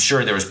then I'm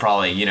sure there was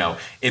probably, you know,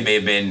 it may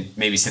have been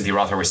maybe Cynthia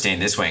Rothrock was staying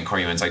this way and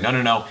Corey Yuen's like,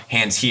 no,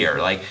 hands here.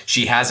 Like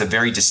she has a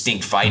very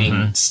distinct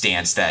fighting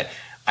stance that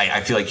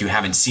I feel like you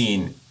haven't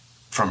seen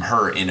from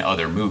her in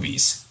other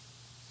movies.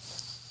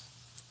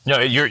 No,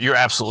 you're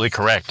absolutely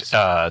correct.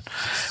 I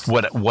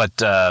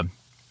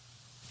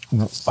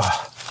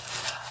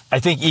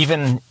think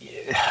even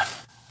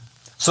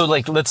so,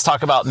 like let's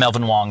talk about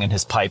Melvin Wong and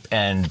his pipe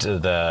and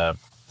the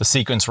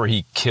sequence where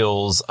he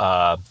kills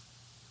the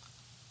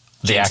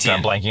actor. Tien.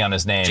 I'm blanking on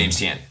his name. James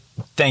Tien.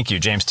 Thank you,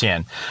 James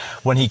Tien.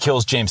 When he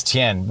kills James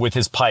Tien with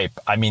his pipe,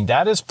 I mean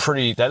that is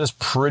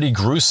pretty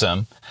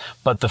gruesome.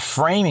 But the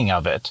framing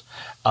of it,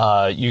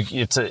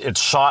 it's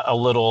shot a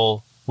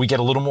little. We get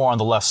a little more on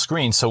the left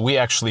screen, so we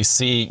actually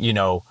see, you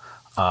know,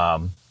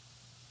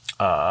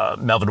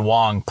 Melvin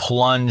Wong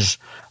plunge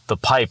the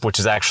pipe, which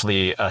is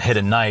actually a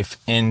hidden knife,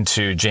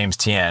 into James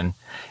Tien.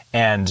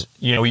 And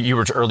you know, you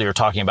were earlier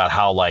talking about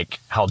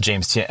how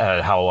James Tien,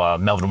 how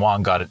Melvin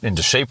Wong got it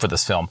into shape for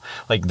this film.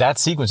 Like that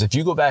sequence, if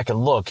you go back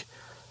and look,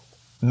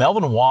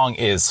 Melvin Wong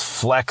is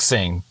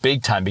flexing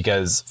big time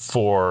because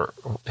for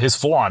his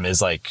forearm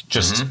is like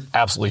just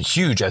absolutely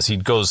huge as he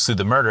goes through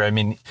the murder. I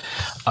mean,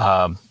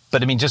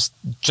 but I mean, just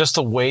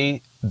the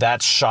way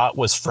that shot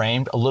was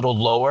framed, a little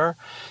lower,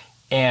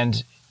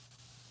 and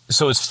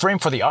so it's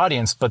framed for the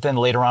audience. But then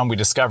later on, we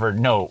discovered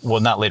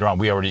not later on.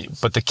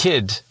 But the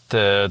kid,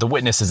 the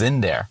witness, is in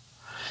there,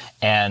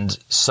 and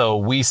so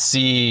we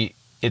see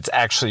it's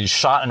actually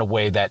shot in a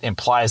way that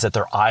implies that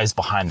their eyes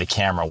behind the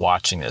camera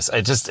watching this.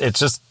 It's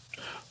just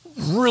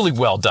really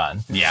well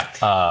done.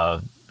 Yeah.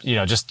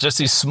 Just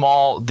these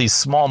small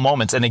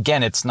moments. And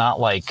again, it's not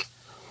like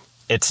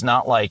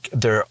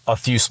there are a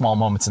few small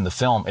moments in the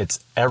film. It's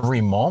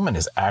every moment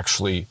is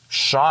actually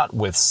shot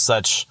with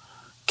such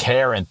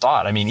care and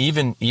thought. I mean,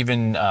 even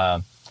Yuen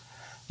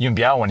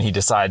Biao, when he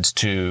decides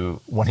to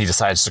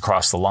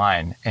cross the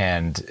line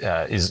and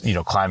is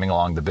climbing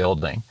along the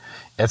building,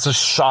 it's a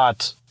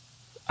shot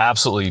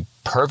absolutely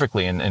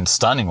perfectly and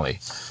stunningly.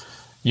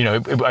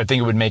 I think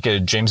it would make a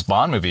James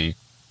Bond movie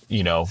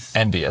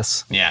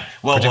envious. Yeah.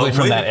 Well, particularly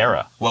from that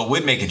era. What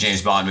would make a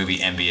James Bond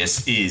movie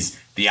envious is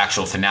the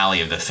actual finale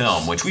of the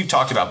film, which we've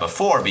talked about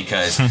before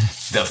because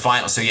the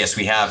final. So yes,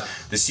 we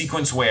have the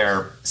sequence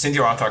where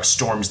Cynthia Rothrock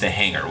storms the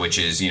hangar, which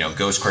is,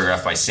 Ghost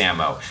choreographed by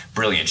Sammo.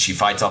 Brilliant. She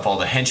fights off all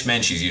the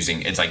henchmen. She's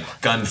using, it's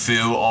like gun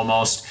fu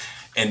almost.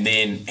 And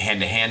then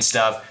hand-to-hand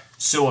stuff.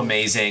 So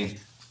amazing.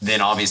 Then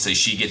obviously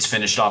she gets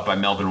finished off by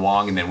Melvin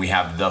Wong. And then we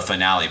have the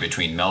finale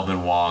between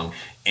Melvin Wong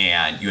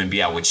and Yuen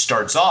Biao, which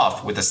starts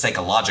off with a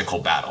psychological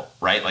battle,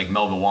 right? Like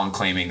Melvin Wong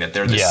claiming that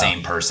they're the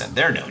same person.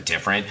 They're no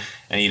different.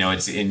 And,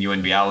 it's in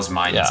Yuen Biao's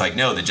mind. It's like,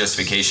 no, the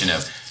justification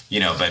of,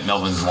 but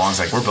Melvin Wong's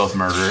like, we're both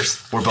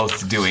murderers. We're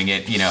both doing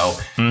it,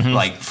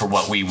 like for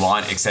what we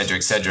want, et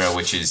cetera,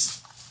 which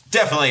is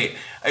definitely,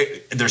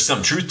 there's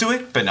some truth to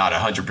it, but not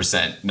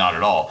 100%, not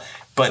at all.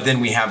 But then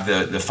we have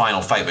the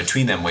final fight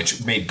between them,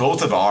 which made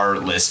both of our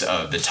list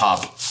of the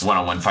top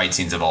one-on-one fight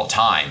scenes of all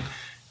time.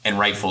 And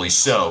rightfully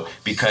so,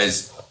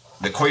 because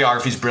the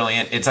choreography is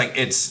brilliant. It's like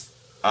it's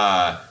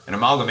an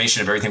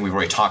amalgamation of everything we've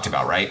already talked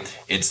about, right?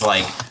 It's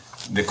like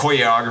the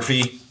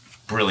choreography,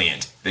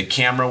 brilliant. The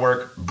camera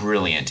work,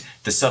 brilliant.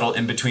 The subtle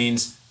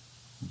in-betweens,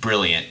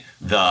 brilliant.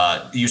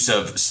 The use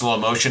of slow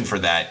motion for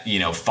that,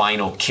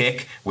 final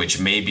kick,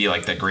 which may be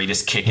like the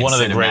greatest kick in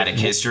cinematic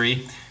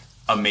history,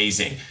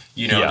 amazing.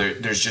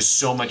 There's just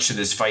so much to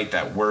this fight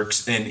that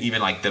works, and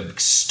even like the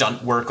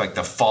stunt work, like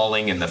the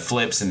falling and the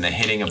flips and the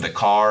hitting of the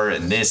car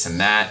and this and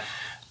that.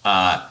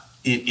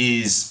 It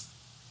is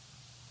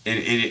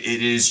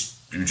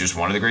just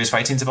one of the greatest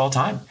fight scenes of all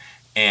time.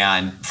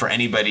 And for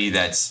anybody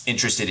that's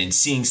interested in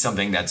seeing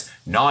something that's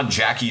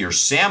non-Jackie or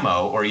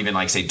Sammo, or even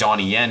like say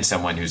Donnie Yen,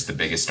 someone who's the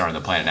biggest star on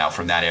the planet now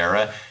from that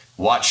era,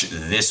 watch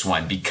this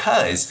one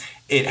because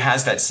it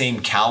has that same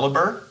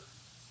caliber,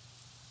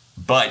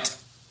 but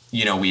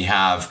we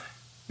have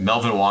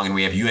Melvin Wong and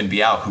we have Yuen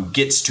Biao, who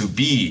gets to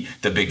be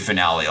the big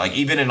finale. Like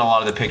even in a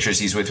lot of the pictures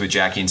he's with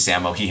Jackie and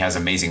Sammo, he has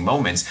amazing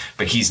moments,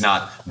 but he's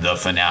not the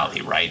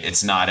finale, right?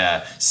 It's not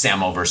a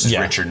Sammo versus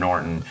Richard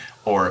Norton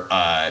or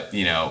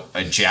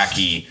a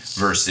Jackie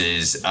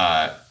versus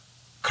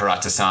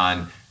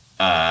Karate-san,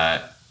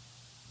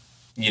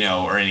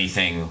 or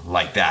anything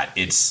like that.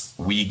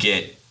 We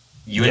get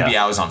Yuen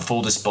Biao is on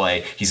full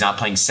display. He's not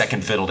playing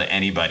second fiddle to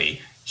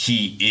anybody.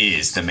 He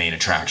is the main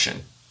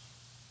attraction.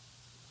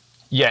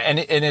 Yeah, and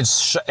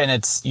it's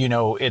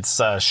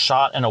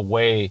shot in a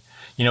way,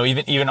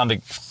 even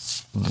on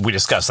we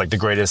discussed like the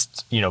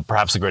greatest,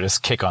 perhaps the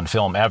greatest kick on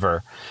film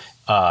ever,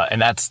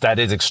 and that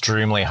is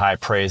extremely high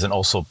praise and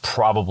also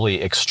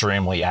probably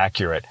extremely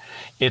accurate.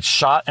 It's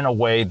shot in a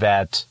way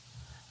that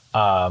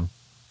I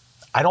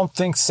don't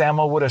think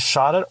Sammo would have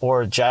shot it,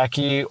 or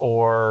Jackie,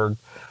 or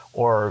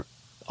a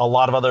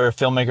lot of other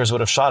filmmakers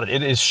would have shot it.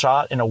 It is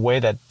shot in a way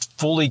that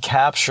fully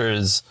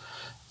captures.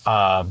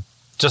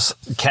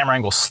 Just camera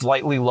angle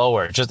slightly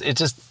lower.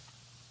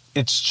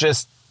 It's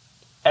just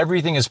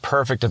everything is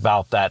perfect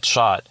about that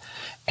shot,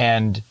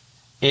 and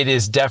it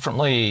is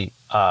definitely.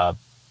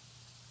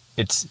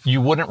 You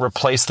wouldn't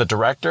replace the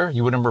director,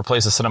 you wouldn't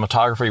replace the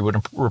cinematographer, you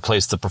wouldn't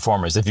replace the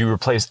performers. If you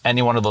replace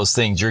any one of those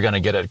things, you're going to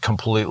get a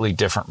completely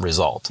different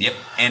result. Yep,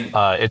 and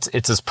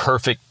it's this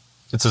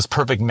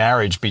perfect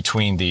marriage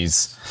between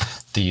these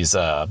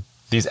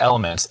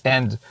elements,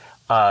 and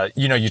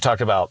you talked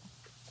about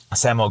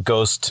Sammo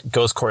Ghost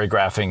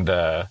choreographing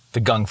the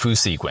gung fu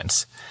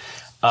sequence.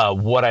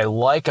 What I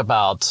like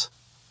about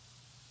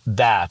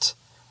that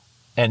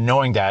and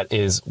knowing that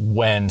is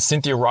when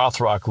Cynthia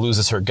Rothrock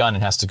loses her gun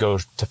and has to go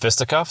to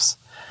fisticuffs,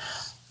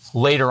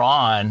 later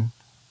on,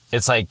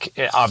 it's like,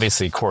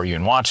 obviously Corey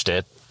Yuen watched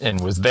it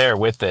and was there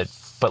with it,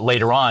 but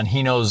later on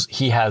he knows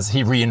he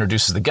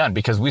reintroduces the gun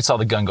because we saw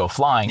the gun go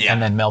flying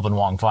and then Melvin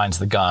Wong finds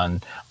the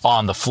gun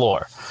on the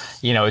floor.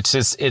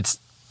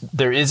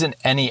 There isn't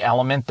any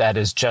element that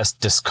is just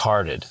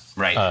discarded.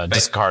 Right.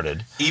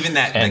 Discarded. Even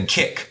the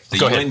kick, the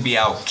Yuen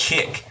Biao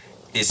kick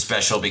is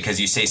special because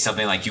you say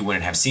something like you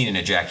wouldn't have seen in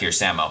a Jackie or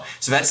Sammo.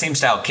 So that same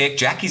style kick,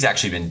 Jackie's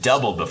actually been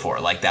doubled before,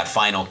 like that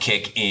final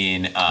kick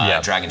in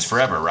Dragons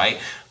Forever, right?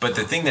 But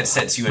the thing that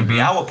sets Yuen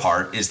Biao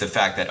apart is the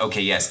fact that,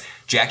 okay, yes,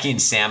 Jackie and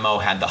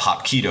Sammo had the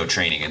Hapkido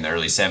training in the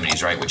early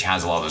 70s, right, which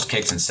has a lot of those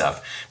kicks and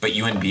stuff. But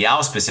Yuen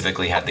Biao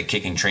specifically had the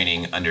kicking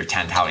training under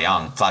Tan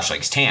Taoyang,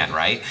 Flashlights Tan,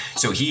 right?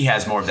 So he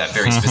has more of that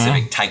very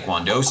specific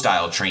Taekwondo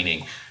style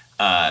training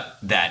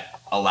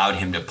that allowed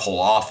him to pull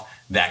off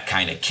that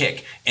kind of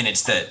kick. And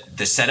it's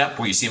the setup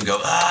where you see him go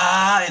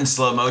in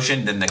slow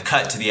motion, then the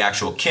cut to the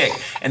actual kick.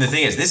 And the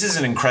thing is, this is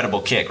an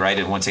incredible kick, right?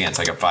 And once again, it's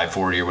like a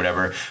 540 or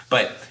whatever,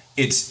 but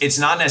it's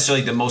not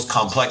necessarily the most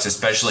complex,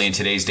 especially in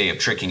today's day of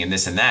tricking and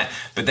this and that,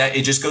 but that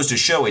it just goes to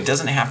show it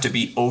doesn't have to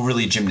be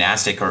overly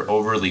gymnastic or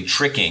overly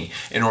tricking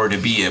in order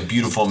to be a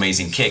beautiful,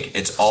 amazing kick.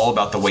 It's all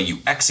about the way you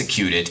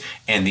execute it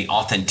and the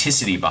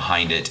authenticity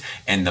behind it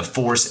and the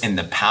force and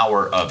the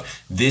power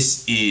of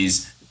this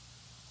is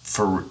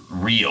for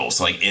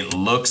reals. Like, it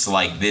looks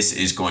like this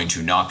is going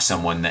to knock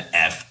someone the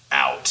F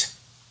out.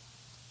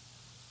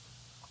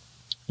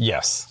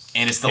 Yes.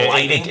 And it's the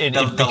lighting,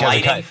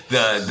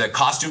 the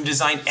costume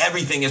design,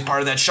 everything is part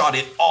of that shot.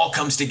 It all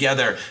comes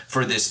together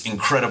for this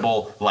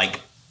incredible,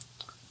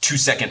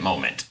 2-second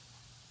moment.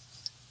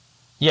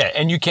 Yeah,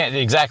 and you can't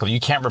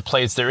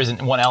replace. There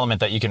isn't one element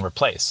that you can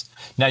replace.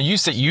 Now, you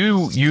said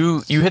you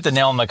hit the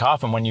nail on the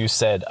coffin when you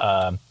said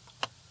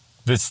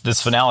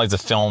this finale is a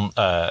film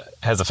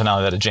has a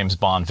finale that a James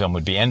Bond film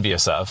would be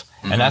envious of,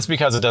 and that's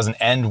because it doesn't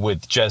end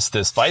with just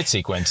this fight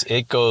sequence.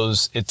 It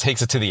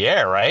takes it to the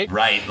air, right?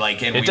 Right,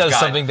 and it does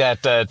something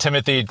that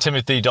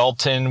Timothy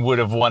Dalton would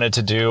have wanted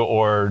to do,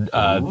 or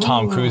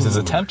Tom Cruise has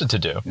attempted to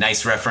do.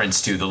 Nice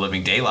reference to The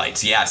Living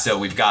Daylights. Yeah, so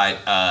we've got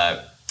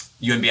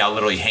Yuen Biao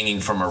literally hanging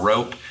from a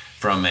rope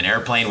from an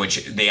airplane,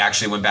 which they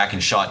actually went back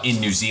and shot in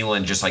New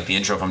Zealand, just like the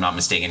intro, if I'm not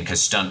mistaken,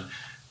 because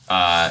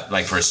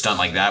for a stunt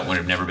like that would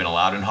have never been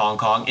allowed in Hong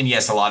Kong. And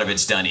yes, a lot of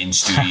it's done in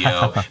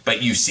studio,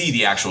 but you see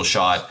the actual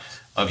shot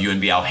of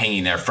Yuen Biao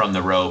hanging there from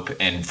the rope.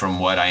 And from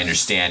what I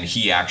understand,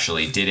 he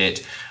actually did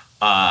it.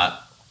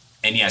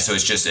 And yeah, so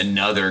it's just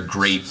another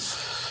great,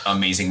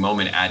 amazing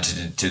moment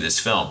added to this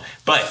film.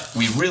 But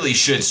we really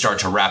should start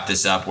to wrap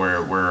this up.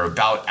 We're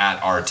about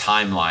at our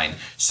timeline.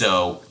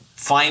 So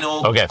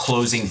final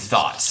closing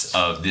thoughts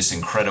of this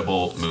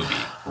incredible movie,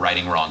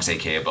 Righting Wrongs,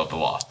 aka Above the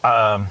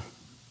Law.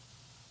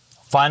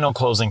 Final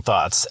closing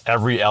thoughts.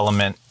 Every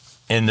element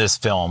in this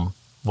film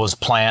was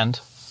planned,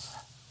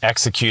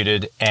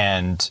 executed,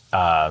 and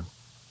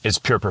is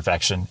pure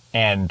perfection.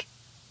 And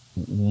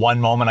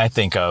one moment I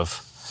think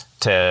of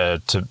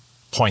to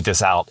point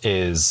this out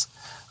is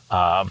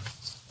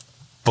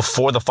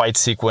before the fight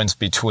sequence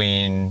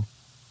between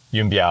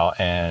Yuen Biao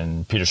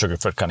and Peter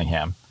Sugarfoot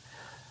Cunningham.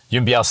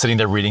 Yuen Biao sitting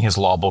there reading his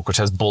law book, which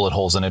has bullet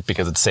holes in it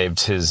because it saved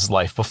his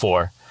life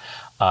before.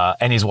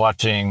 And he's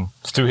watching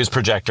through his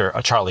projector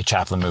a Charlie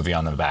Chaplin movie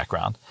on the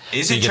background.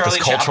 Is it you get Charlie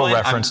this cultural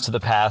Chaplin? reference to the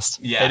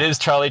past. Yeah, it is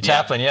Charlie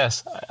Chaplin.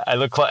 Yes, I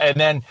look,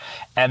 and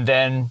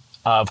then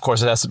of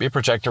course it has to be a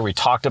projector. We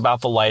talked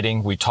about the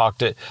lighting. We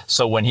talked it.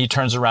 So when he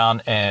turns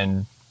around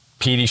and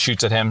Petey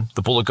shoots at him,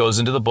 the bullet goes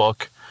into the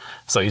book.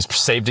 So he's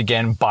saved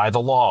again by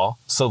the law.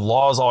 So the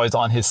law is always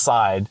on his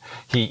side.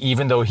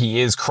 Even though he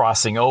is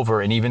crossing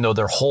over, and even though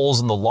there are holes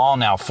in the law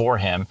now for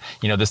him,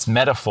 this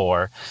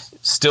metaphor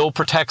still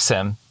protects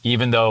him,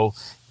 even though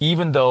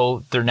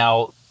they're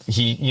now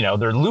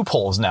there are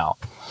loopholes now.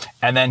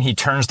 And then he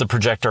turns the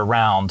projector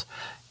around,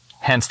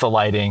 hence the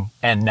lighting,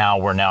 and now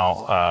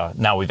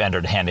we've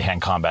entered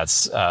hand-to-hand combat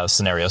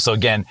scenario. So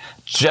again,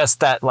 just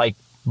that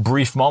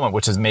brief moment,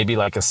 which is maybe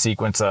like a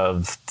sequence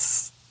of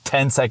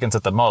 10 seconds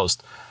at the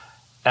most.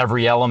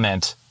 Every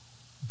element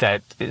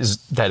that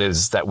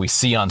we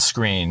see on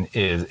screen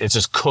it's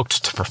just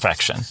cooked to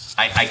perfection.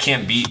 I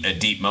can't beat a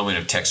deep moment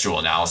of textual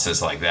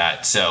analysis like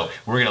that. So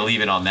we're going to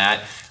leave it on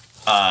that.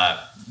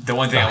 The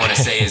one thing I want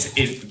to say is,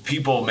 if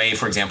people may,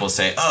 for example,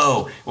 say,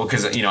 oh, well,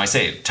 because I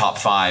say top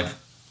 5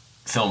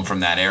 film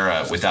from that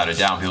era without a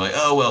doubt. People are like,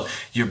 oh, well,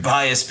 you're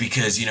biased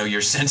because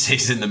your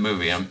sensei's in the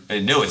movie.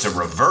 No, it's a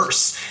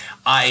reverse.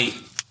 I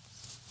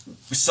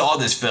saw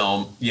this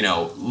film,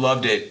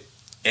 loved it.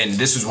 And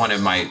this was one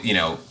of my,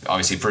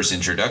 obviously first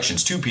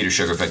introductions to Peter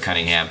Sugarfoot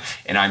Cunningham.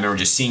 And I remember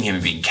just seeing him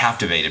and being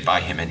captivated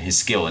by him and his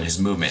skill and his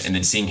movement. And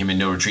then seeing him in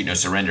No Retreat, No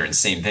Surrender, and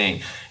same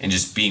thing. And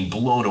just being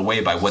blown away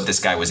by what this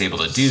guy was able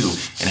to do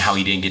and how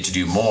he didn't get to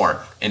do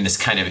more. And this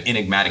kind of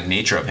enigmatic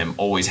nature of him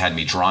always had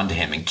me drawn to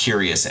him and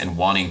curious and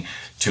wanting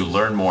to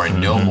learn more and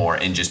know more,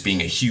 and just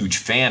being a huge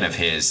fan of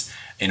his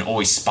and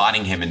always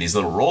spotting him in these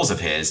little roles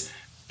of his.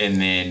 And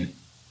then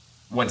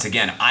once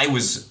again, I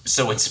was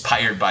so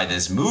inspired by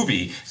this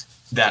movie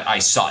that I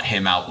sought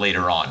him out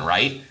later on,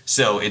 right?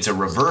 So it's a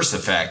reverse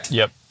effect.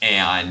 Yep.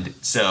 And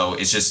so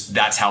it's just,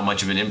 that's how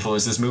much of an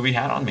influence this movie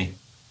had on me.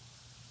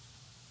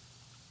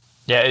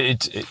 Yeah,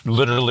 it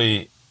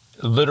literally,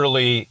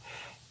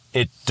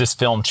 this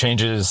film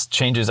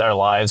changes our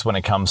lives when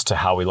it comes to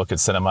how we look at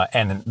cinema,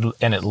 and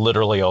it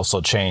literally also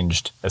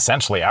changed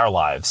essentially our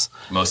lives.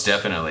 Most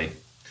definitely.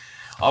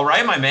 All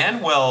right, my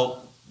man.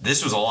 Well,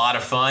 This was a lot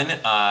of fun.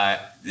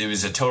 It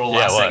was a total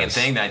last second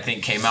thing that I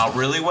think came out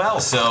really well.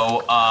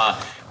 So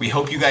we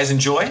hope you guys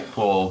enjoy.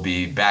 We'll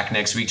be back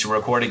next week to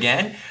record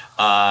again.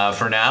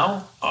 For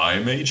now,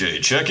 I'm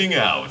AJ checking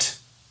out.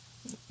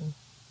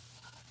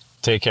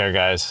 Take care,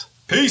 guys.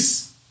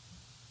 Peace.